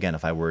you. So again,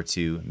 if I were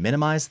to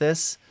minimize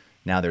this,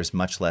 now there's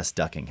much less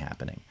ducking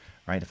happening,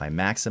 right? If I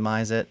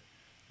maximize it,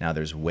 now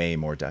there's way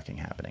more ducking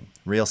happening.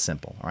 Real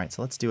simple, all right?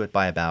 So let's do it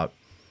by about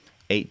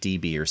 8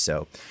 dB or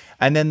so.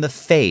 And then the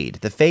fade.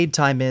 The fade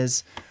time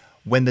is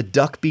when the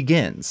duck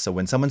begins. So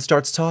when someone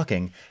starts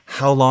talking,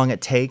 how long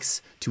it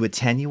takes to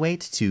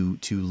attenuate, to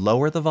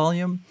lower the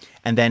volume,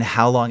 and then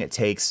how long it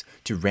takes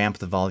to ramp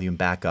the volume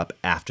back up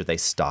after they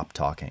stop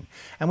talking.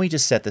 And we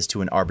just set this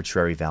to an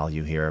arbitrary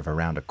value here of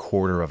around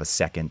 1/4 of a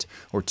second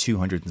or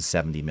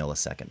 270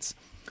 milliseconds.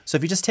 So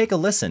if you just take a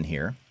listen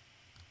here,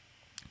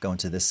 go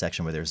into this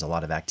section where there's a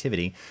lot of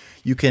activity,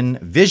 you can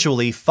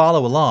visually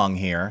follow along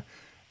here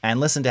and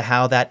listen to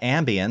how that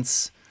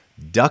ambience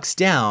ducks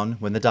down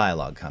when the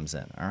dialogue comes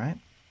in, all right?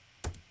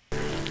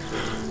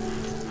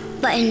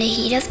 But in the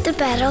heat of the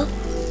battle,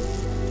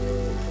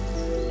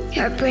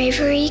 your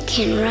bravery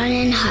can run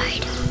and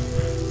hide.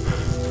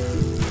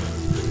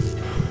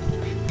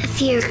 The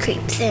fear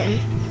creeps in.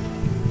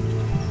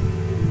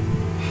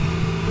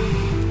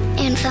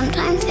 And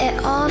sometimes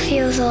it all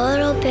feels a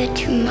little bit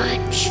too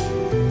much.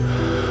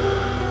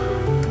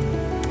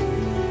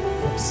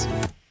 Oops.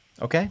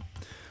 Okay?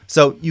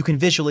 So you can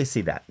visually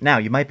see that. Now,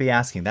 you might be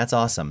asking, that's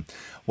awesome.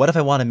 What if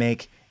I want to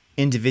make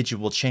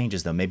individual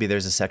changes, though? Maybe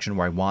there's a section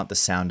where I want the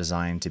sound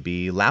design to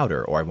be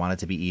louder, or I want it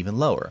to be even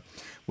lower.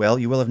 Well,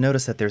 you will have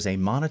noticed that there's a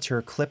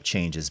Monitor Clip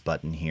Changes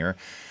button here.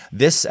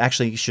 This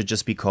actually should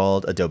just be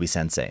called Adobe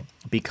Sensei,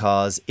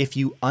 because if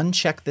you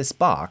uncheck this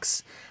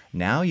box,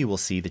 now you will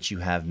see that you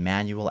have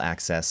manual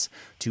access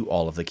to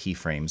all of the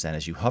keyframes, and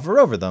as you hover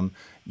over them,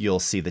 you'll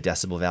see the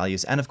decibel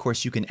values, and of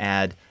course you can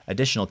add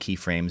additional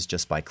keyframes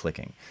just by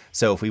clicking.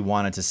 So if we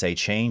wanted to say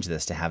change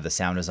this to have the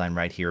sound design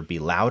right here be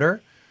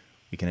louder,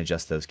 we can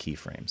adjust those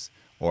keyframes.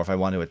 Or if I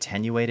want to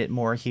attenuate it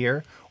more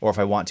here, or if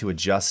I want to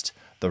adjust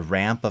the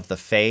ramp of the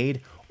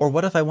fade, or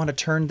what if I want to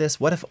turn this,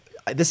 what if,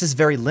 this is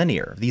very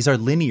linear, these are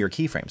linear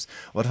keyframes.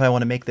 What if I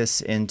want to make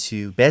this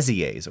into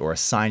Bézier's or a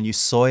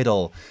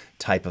sinusoidal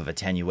type of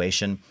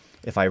attenuation?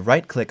 if I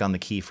right-click on the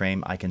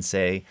keyframe, I can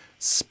say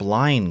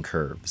spline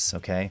curves,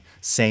 okay?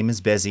 Same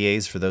as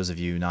Bézier's for those of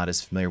you not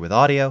as familiar with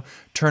audio.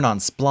 Turn on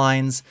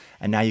splines,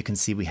 and now you can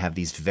see we have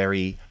these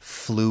very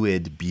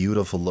fluid,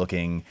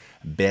 beautiful-looking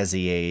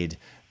Béziered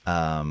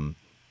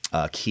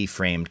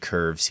keyframed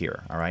curves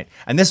here, all right?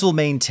 And this will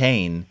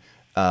maintain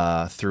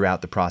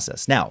throughout the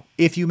process. Now,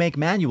 if you make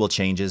manual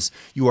changes,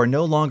 you are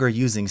no longer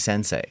using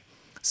Sensei.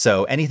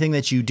 So anything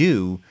that you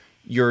do,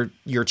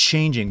 you're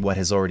changing what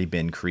has already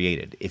been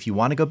created. If you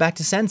want to go back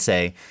to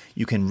Sensei,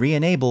 you can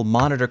re-enable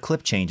monitor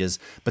clip changes,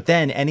 but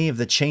then any of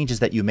the changes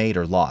that you made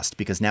are lost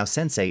because now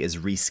Sensei is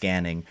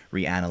rescanning,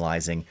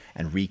 reanalyzing,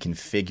 and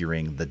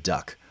reconfiguring the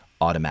duck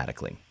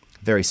automatically.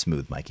 Very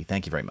smooth, Mikey.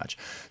 Thank you very much.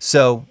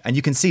 So, and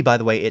you can see, by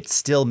the way, it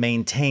still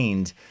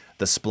maintained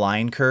the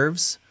spline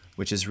curves,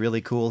 which is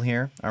really cool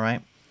here, all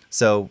right?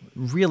 So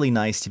really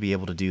nice to be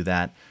able to do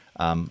that.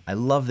 I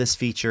love this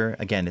feature.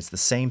 Again, it's the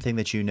same thing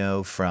that you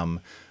know from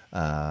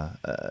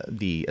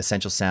the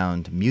Essential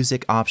Sound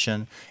music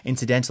option.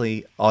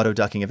 Incidentally,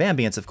 auto-ducking of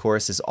ambience, of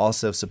course, is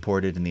also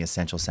supported in the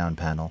Essential Sound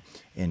panel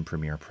in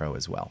Premiere Pro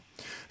as well.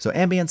 So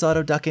ambience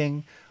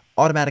auto-ducking,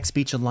 automatic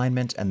speech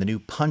alignment, and the new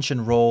punch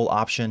and roll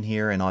option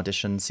here in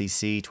Audition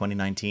CC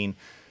 2019.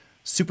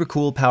 Super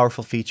cool,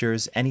 powerful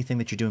features. Anything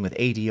that you're doing with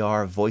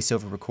ADR,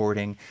 voiceover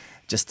recording,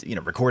 just, you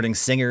know, recording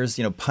singers,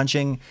 you know,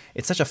 punching.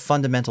 It's such a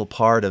fundamental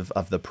part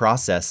of the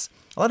process.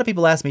 A lot of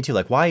people ask me too,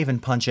 like, why even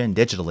punch in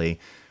digitally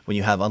when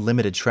you have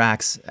unlimited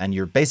tracks and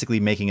you're basically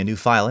making a new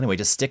file anyway?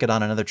 Just stick it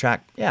on another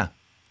track. Yeah,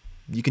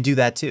 you can do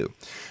that too.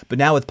 But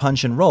now with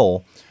punch and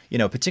roll, you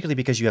know, particularly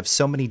because you have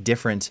so many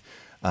different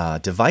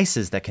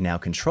devices that can now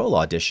control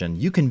Audition,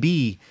 you can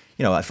be,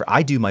 you know,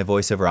 I do my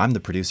voiceover, I'm the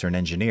producer and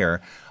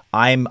engineer.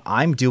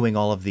 I'm doing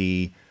all of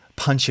the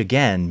punch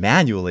again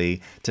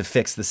manually to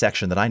fix the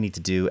section that I need to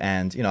do.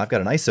 And, you know, I've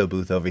got an ISO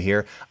booth over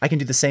here. I can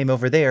do the same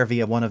over there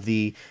via one of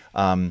the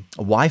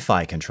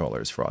Wi-Fi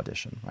controllers for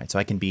Audition, right? So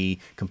I can be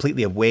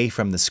completely away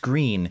from the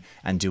screen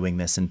and doing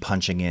this and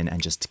punching in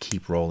and just to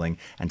keep rolling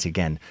and to,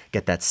 again,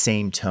 get that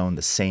same tone,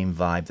 the same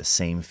vibe, the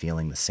same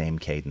feeling, the same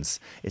cadence.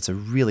 It's a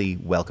really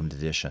welcomed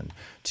addition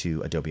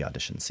to Adobe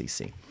Audition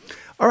CC.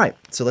 All right,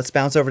 so let's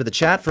bounce over to the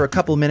chat for a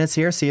couple minutes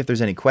here, see if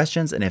there's any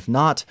questions, and if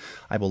not,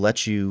 I will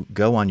let you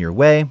go on your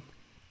way.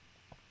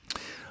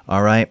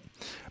 All right,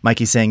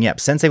 Mikey's saying, yep,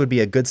 Sensei would be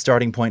a good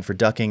starting point for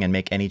ducking and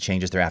make any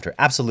changes thereafter.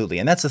 Absolutely,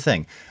 and that's the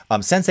thing.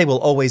 Sensei will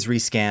always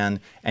rescan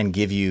and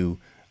give you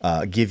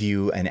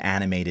an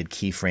animated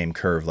keyframe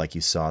curve like you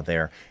saw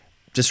there.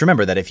 Just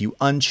remember that if you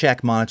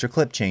uncheck monitor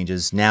clip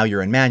changes, now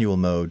you're in manual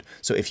mode.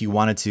 So if you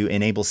wanted to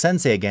enable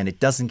Sensei again,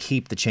 it doesn't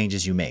keep the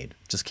changes you made.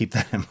 Just keep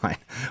that in mind.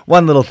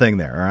 One little thing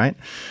there, all right?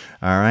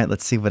 All right,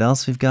 let's see what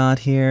else we've got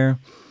here.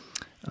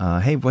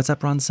 Hey, what's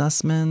up, Ron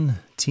Sussman?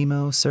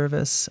 Timo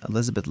Service,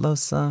 Elizabeth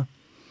Losa.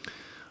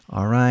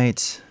 All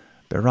right,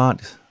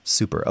 Berat,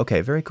 super. Okay,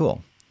 very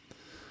cool.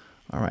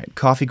 All right,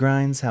 Coffee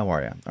Grinds, how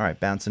are you? All right,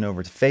 bouncing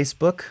over to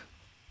Facebook.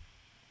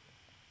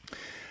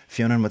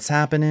 Fiona, what's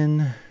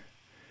happening?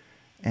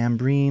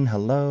 Ambreen,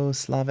 hello.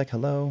 Slavik,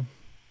 hello.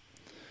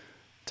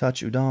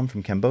 Touch Udom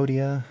from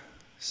Cambodia.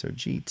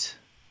 Surjit.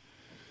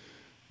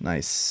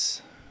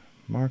 Nice.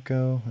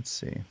 Marco, let's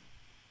see.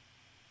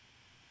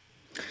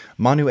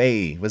 Manu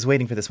AE, was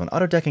waiting for this one.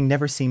 Auto-ducking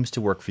never seems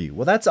to work for you.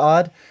 Well, that's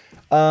odd.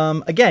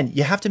 Again,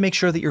 you have to make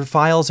sure that your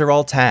files are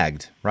all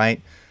tagged,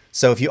 right?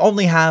 So if you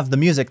only have the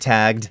music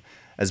tagged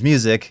as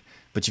music,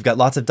 but you've got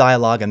lots of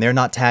dialogue and they're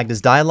not tagged as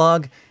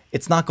dialogue,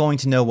 it's not going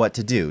to know what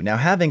to do. Now,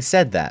 having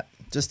said that,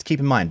 just keep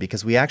in mind,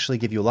 because we actually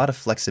give you a lot of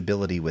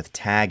flexibility with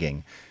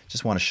tagging.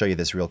 Just want to show you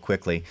this real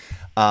quickly.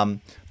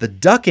 The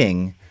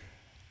ducking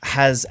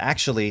has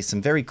actually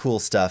some very cool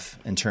stuff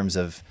in terms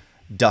of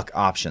duck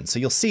options. So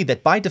you'll see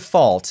that by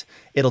default,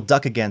 it'll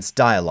duck against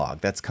dialogue.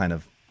 That's kind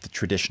of the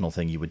traditional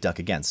thing you would duck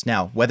against.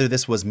 Now, whether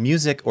this was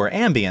music or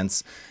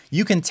ambience,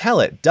 you can tell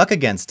it duck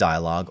against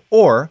dialogue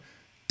or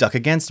duck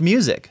against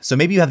music. So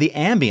maybe you have the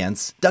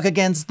ambience duck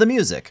against the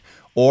music,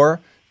 or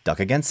duck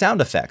against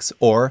sound effects,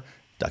 or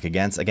duck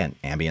against, again,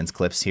 ambience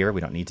clips here.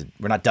 We're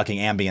not ducking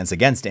ambience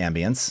against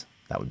ambience.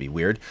 That would be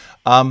weird.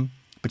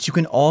 But you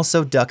can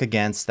also duck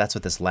against, that's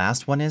what this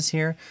last one is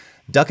here,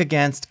 duck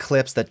against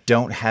clips that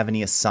don't have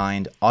any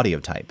assigned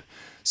audio type.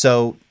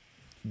 So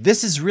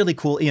this is really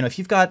cool. You know, if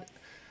you've got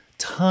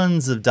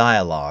tons of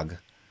dialogue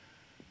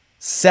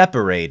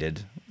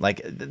separated,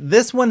 like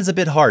this one is a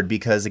bit hard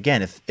because,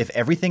 again, if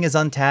everything is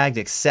untagged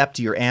except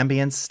your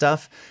ambience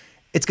stuff,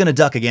 it's going to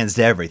duck against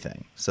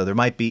everything. So there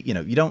might be, you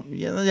know,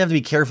 you have to be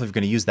careful if you're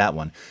going to use that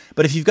one.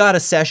 But if you've got a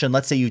session,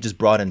 let's say you just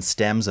brought in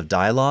stems of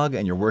dialogue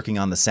and you're working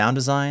on the sound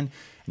design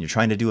and you're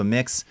trying to do a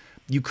mix,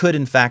 you could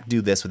in fact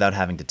do this without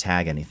having to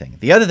tag anything.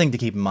 The other thing to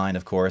keep in mind,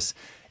 of course,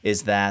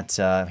 is that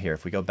here,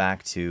 if we go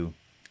back to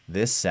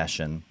this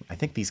session, I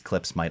think these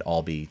clips might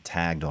all be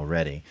tagged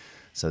already.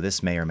 So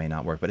this may or may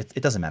not work, but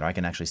it doesn't matter. I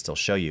can actually still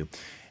show you.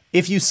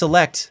 If you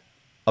select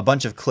a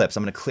bunch of clips,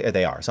 I'm going to clear,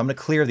 they are. So I'm going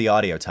to clear the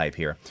audio type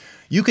here.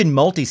 You can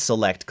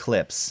multi-select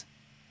clips.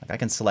 Like I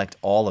can select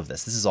all of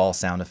this. This is all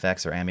sound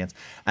effects or ambience,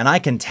 and I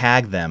can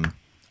tag them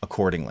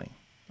accordingly.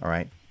 all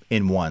right,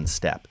 in one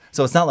step.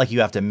 So it's not like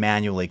you have to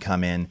manually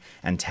come in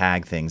and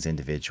tag things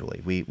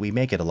individually. We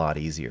make it a lot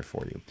easier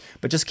for you.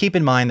 But just keep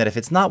in mind that if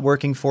it's not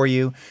working for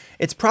you,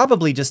 it's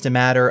probably just a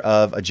matter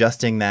of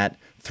adjusting that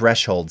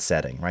threshold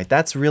setting, right?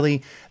 That's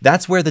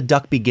where the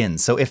duck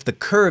begins. So if the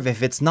curve,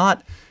 if it's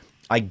not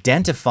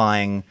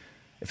identifying,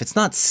 if it's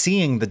not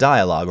seeing the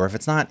dialogue, or if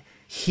it's not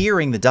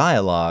hearing the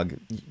dialogue,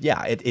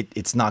 yeah,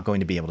 it's not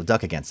going to be able to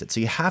duck against it. So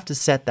you have to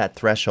set that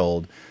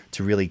threshold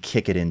to really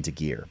kick it into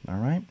gear, all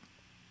right?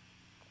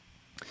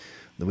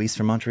 Luis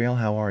from Montreal,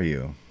 how are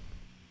you?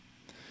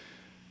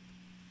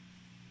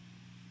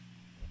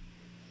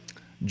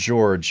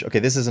 George, okay,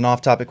 this is an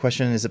off-topic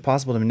question. Is it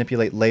possible to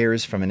manipulate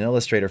layers from an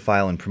Illustrator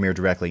file in Premiere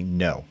directly?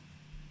 No.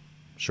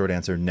 Short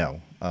answer,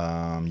 no.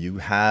 You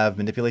have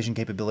manipulation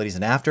capabilities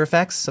in After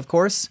Effects, of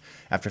course.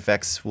 After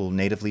Effects will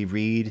natively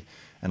read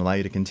and allow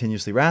you to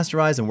continuously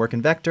rasterize and work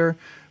in vector.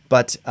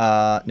 But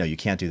no, you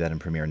can't do that in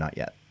Premiere, not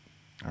yet.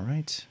 All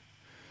right.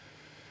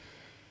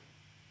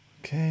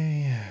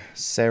 Okay,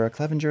 Sarah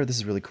Clevenger, this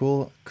is really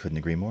cool. Couldn't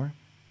agree more.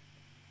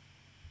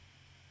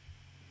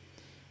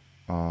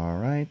 All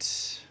right.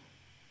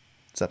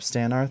 What's up,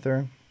 Stan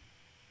Arthur?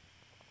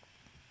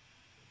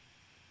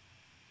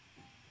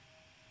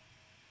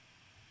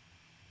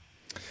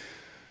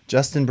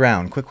 Justin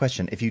Brown, quick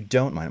question, if you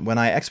don't mind. When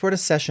I export a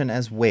session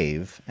as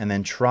WAV and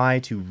then try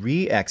to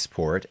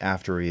re-export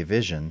after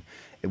revision,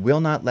 it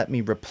will not let me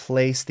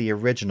replace the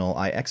original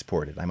I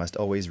exported. I must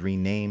always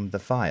rename the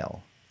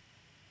file.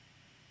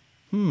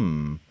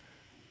 You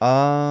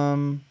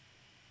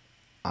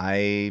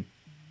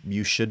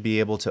should be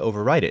able to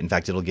overwrite it. In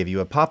fact, it'll give you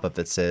a pop-up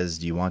that says,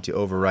 do you want to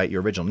overwrite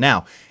your original?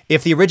 Now,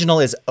 if the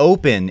original is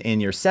open in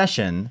your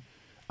session,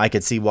 I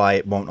could see why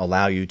it won't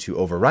allow you to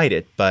overwrite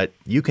it, but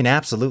you can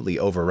absolutely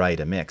overwrite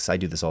a mix. I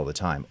do this all the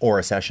time, or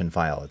a session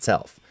file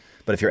itself.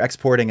 But if you're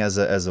exporting as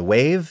a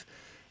WAV,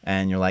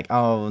 and you're like,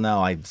 oh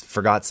no, I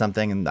forgot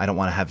something, and I don't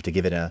want to have to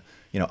give it a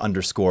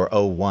underscore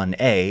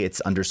 01A,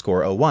 it's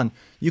underscore 01,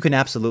 you can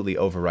absolutely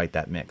overwrite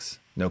that mix,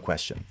 no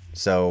question.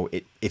 So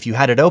if you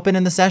had it open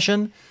in the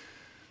session,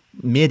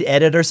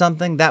 mid-edit or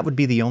something, that would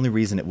be the only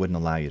reason it wouldn't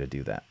allow you to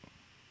do that.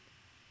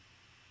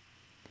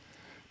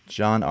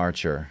 John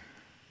Archer.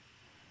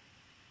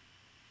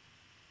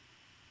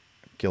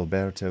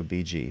 Gilberto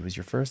BG. He was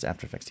your first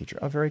After Effects teacher.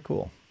 Oh, very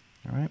cool.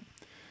 All right.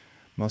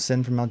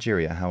 Mohsin from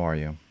Algeria, how are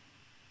you?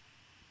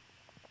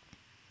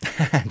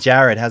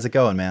 Jared, how's it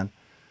going, man?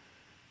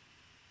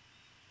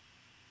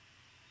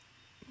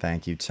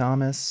 Thank you,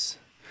 Thomas.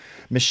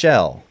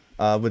 Michelle,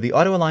 would the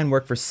auto-align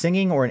work for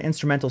singing or an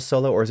instrumental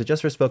solo, or is it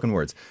just for spoken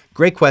words?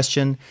 Great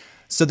question.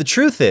 So the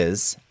truth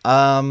is,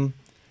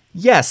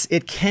 yes,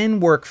 it can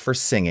work for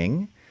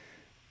singing.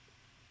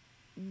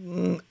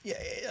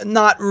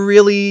 Not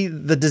really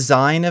the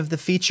design of the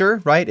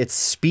feature, right? It's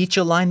speech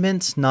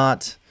alignment,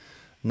 not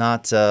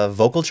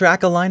vocal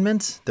track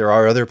alignment. There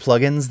are other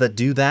plugins that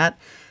do that.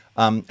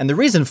 And the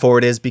reason for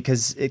it is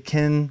because it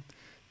can,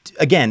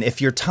 again,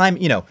 if your time,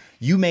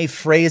 you may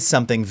phrase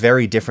something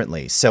very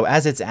differently. So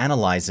as it's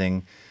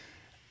analyzing,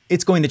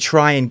 it's going to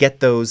try and get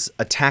those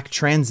attack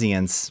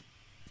transients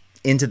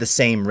into the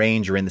same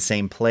range or in the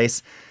same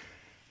place.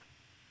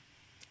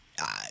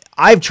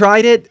 I've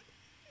tried it.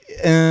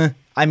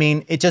 I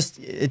mean, it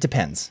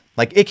depends.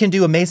 Like, it can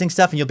do amazing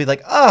stuff and you'll be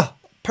like, oh,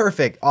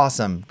 perfect,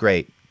 awesome,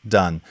 great,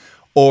 done.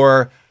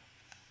 Or,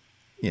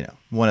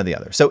 one or the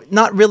other. So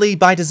not really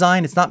by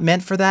design. It's not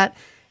meant for that.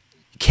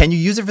 Can you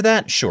use it for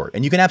that? Sure.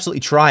 And you can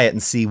absolutely try it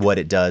and see what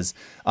it does.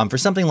 For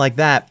something like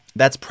that,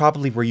 that's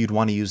probably where you'd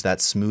want to use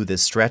that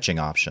smoothest stretching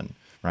option,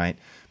 right?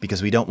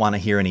 Because we don't want to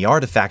hear any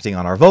artifacting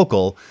on our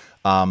vocal.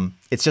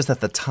 It's just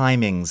that the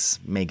timings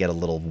may get a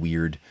little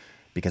weird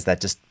because that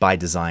just by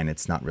design,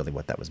 it's not really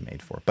what that was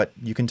made for. But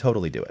you can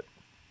totally do it.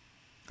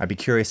 I'd be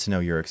curious to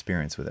know your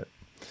experience with it.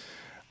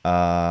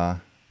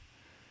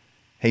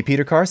 Hey,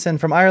 Peter Carson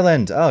from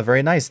Ireland. Oh,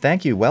 very nice.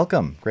 Thank you.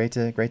 Welcome. Great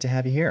to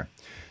have you here.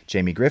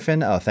 Jamie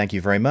Griffin. Oh, thank you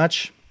very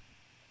much.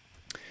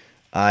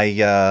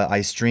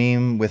 I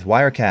stream with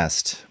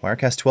Wirecast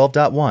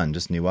 12.1,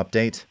 just new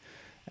update,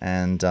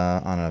 and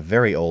on a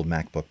very old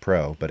MacBook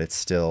Pro, but it's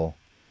still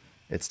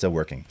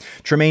working.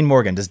 Tremaine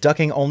Morgan, does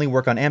ducking only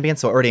work on ambience?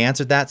 So I already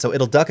answered that. So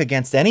it'll duck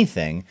against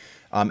anything,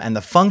 and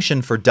the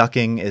function for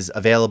ducking is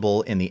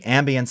available in the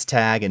ambience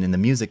tag and in the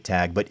music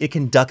tag, but it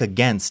can duck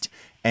against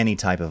any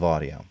type of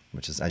audio,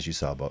 which is as you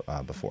saw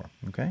before.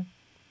 Okay.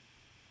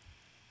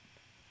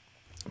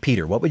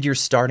 Peter, what would your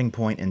starting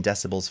point in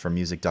decibels for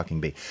music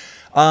ducking be?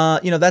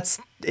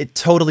 It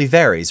totally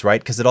varies, right?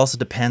 Because it also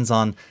depends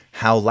on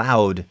how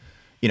loud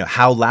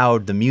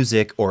the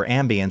music or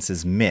ambience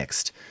is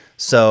mixed.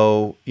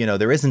 So,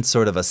 there isn't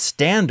sort of a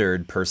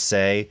standard per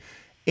se.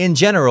 In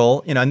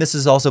general, and this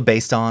is also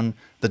based on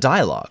the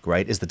dialogue,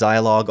 right? Is the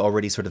dialogue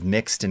already sort of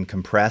mixed and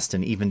compressed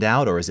and evened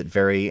out, or is it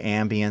very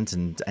ambient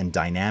and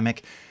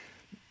dynamic?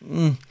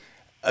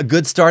 A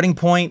good starting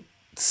point,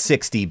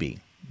 6 dB.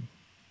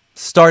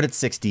 Start at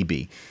 6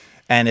 dB.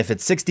 And if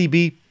it's 6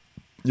 dB,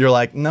 you're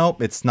like,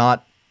 nope, it's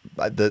not,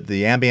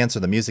 the ambience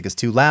or the music is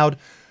too loud.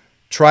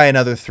 try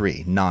another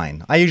 3,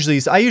 9. I usually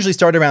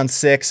start around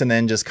 6 and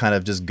then just kind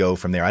of just go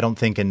from there. I don't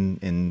think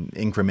in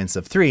increments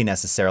of 3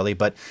 necessarily,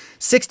 but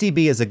 6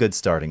 dB is a good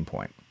starting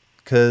point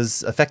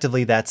because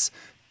effectively that's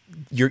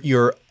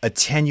you're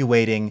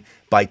attenuating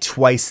by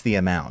twice the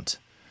amount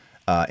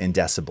in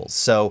decibels.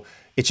 So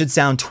it should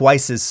sound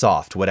twice as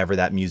soft, whatever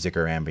that music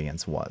or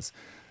ambience was.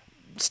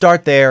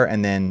 Start there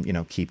and then, you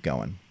know, keep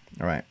going.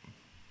 All right.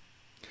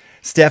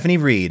 Stephanie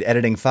Reed,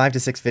 editing 5 to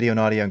 6 video and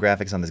audio and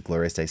graphics on this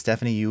glorious day.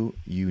 Stephanie, you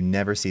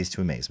never cease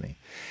to amaze me.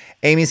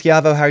 Amy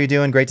Schiavo, how are you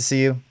doing? Great to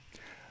see you.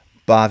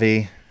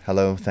 Bavi,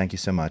 hello. Thank you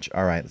so much.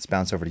 All right, let's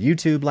bounce over to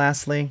YouTube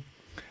lastly.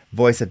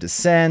 Voice of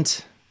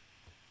Dissent.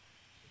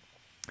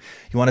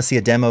 You want to see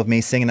a demo of me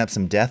singing up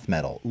some death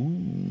metal?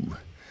 Ooh.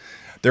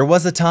 There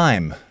was a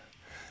time.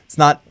 It's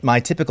not my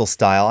typical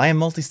style. I am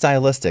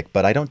multi-stylistic,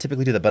 but I don't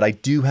typically do that. But I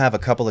do have a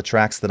couple of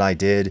tracks that I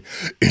did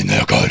in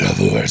that kind of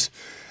voice.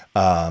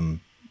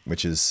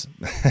 Which is,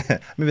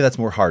 maybe that's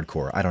more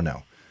hardcore. I don't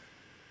know.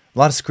 A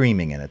lot of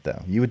screaming in it,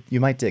 though. You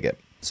might dig it.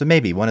 So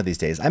maybe one of these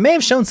days. I may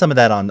have shown some of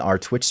that on our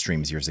Twitch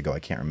streams years ago. I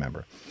can't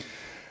remember.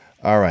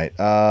 All right.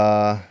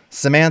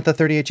 Samantha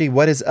 38G,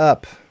 what is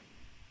up?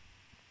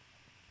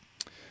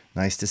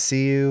 Nice to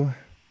see you.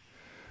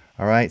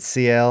 All right.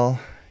 CL,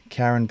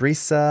 Karen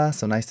Brisa,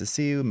 so nice to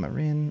see you.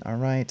 Marin, all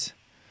right.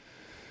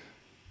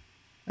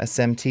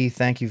 SMT,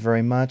 thank you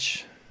very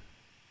much.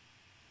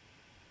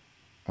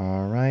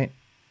 All right.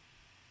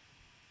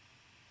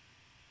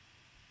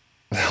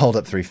 Hold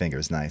up 3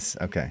 fingers. Nice.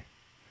 Okay.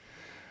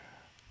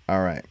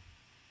 All right.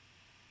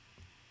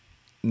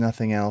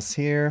 Nothing else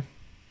here.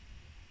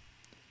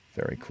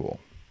 Very cool.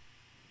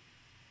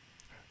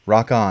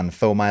 Rock on,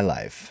 Faux My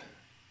Life.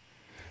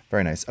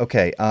 Very nice.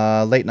 Okay.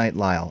 Late Night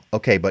Lyle.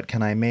 Okay, but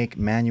can I make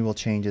manual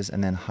changes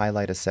and then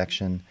highlight a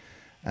section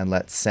and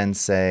let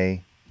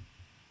Sensei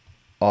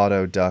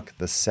auto-duck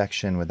the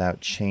section without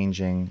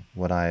changing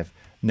what I've...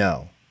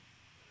 No.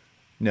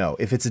 No,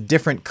 if it's a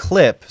different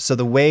clip, so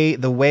the way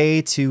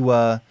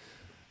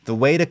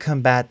to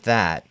combat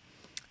that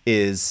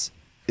is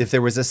if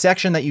there was a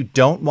section that you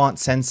don't want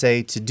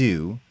Sensei to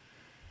do,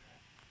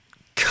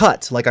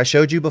 cut, like I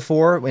showed you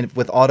before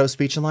with auto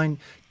speech align,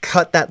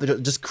 cut that,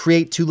 just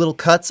create 2 little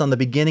cuts on the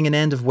beginning and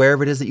end of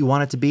wherever it is that you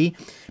want it to be,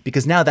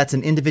 because now that's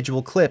an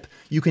individual clip.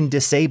 You can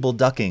disable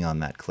ducking on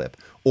that clip,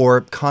 or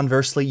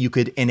conversely, you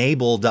could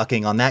enable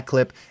ducking on that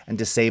clip and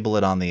disable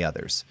it on the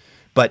others.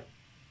 But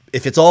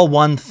if it's all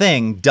one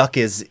thing,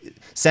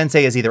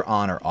 Sensei is either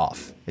on or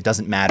off. It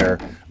doesn't matter.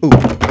 Ooh,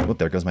 whoop,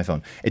 there goes my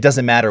phone. It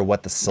doesn't matter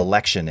what the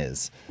selection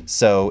is.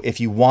 So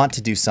if you want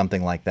to do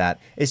something like that,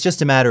 it's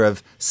just a matter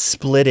of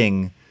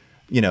splitting,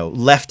 you know,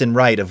 left and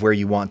right of where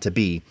you want to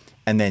be,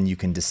 and then you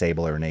can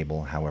disable or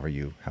enable however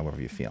you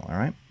feel. All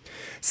right.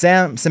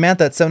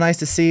 Samantha, it's so nice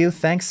to see you.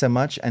 Thanks so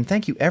much, and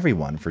thank you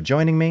everyone for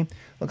joining me.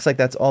 Looks like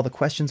that's all the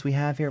questions we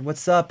have here.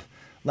 What's up,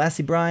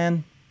 Lassie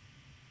Brian?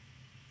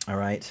 All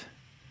right.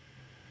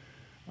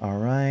 All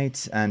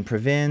right, and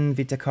Pravin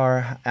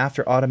Vitakar,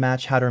 after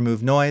Automatch, how to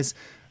remove noise.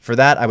 For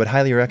that, I would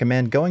highly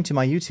recommend going to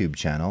my YouTube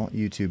channel,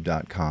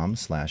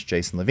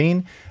 youtube.com/Jason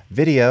Levine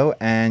video,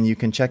 and you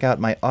can check out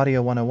my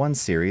Audio 101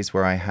 series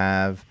where I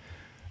have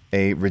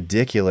a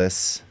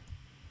ridiculously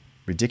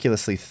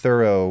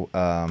thorough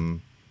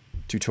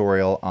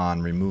tutorial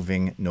on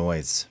removing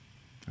noise.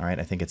 All right,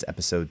 I think it's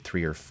episode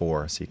 3 or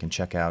 4, so you can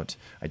check out.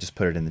 I just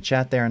put it in the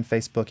chat there on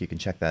Facebook. You can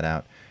check that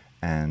out,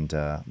 and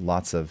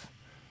lots of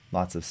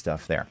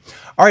stuff there.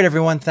 All right,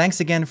 everyone. Thanks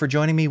again for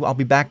joining me. I'll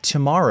be back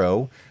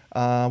tomorrow.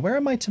 Where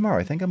am I tomorrow?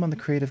 I think I'm on the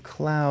Creative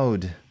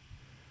Cloud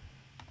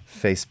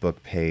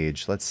Facebook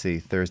page. Let's see,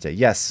 Thursday.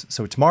 Yes,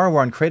 so tomorrow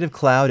we're on Creative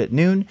Cloud at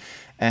noon.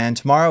 And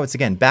tomorrow it's,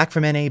 again, back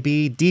from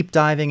NAB, deep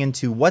diving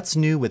into what's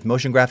new with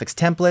motion graphics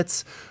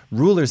templates,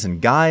 rulers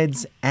and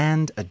guides,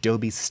 and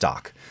Adobe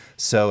Stock.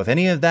 So if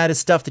any of that is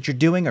stuff that you're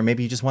doing, or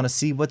maybe you just want to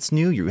see what's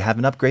new, you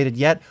haven't upgraded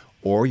yet,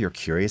 or you're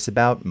curious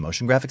about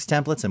motion graphics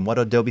templates and what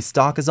Adobe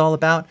Stock is all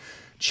about,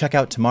 check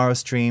out tomorrow's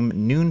stream,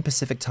 noon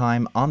Pacific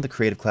time, on the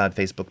Creative Cloud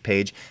Facebook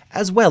page,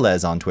 as well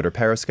as on Twitter,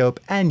 Periscope,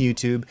 and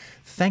YouTube.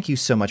 Thank you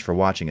so much for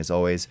watching, as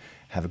always.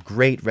 Have a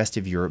great rest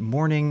of your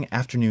morning,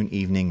 afternoon,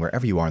 evening,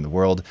 wherever you are in the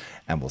world,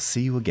 and we'll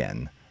see you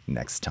again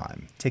next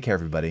time. Take care,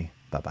 everybody.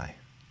 Bye-bye.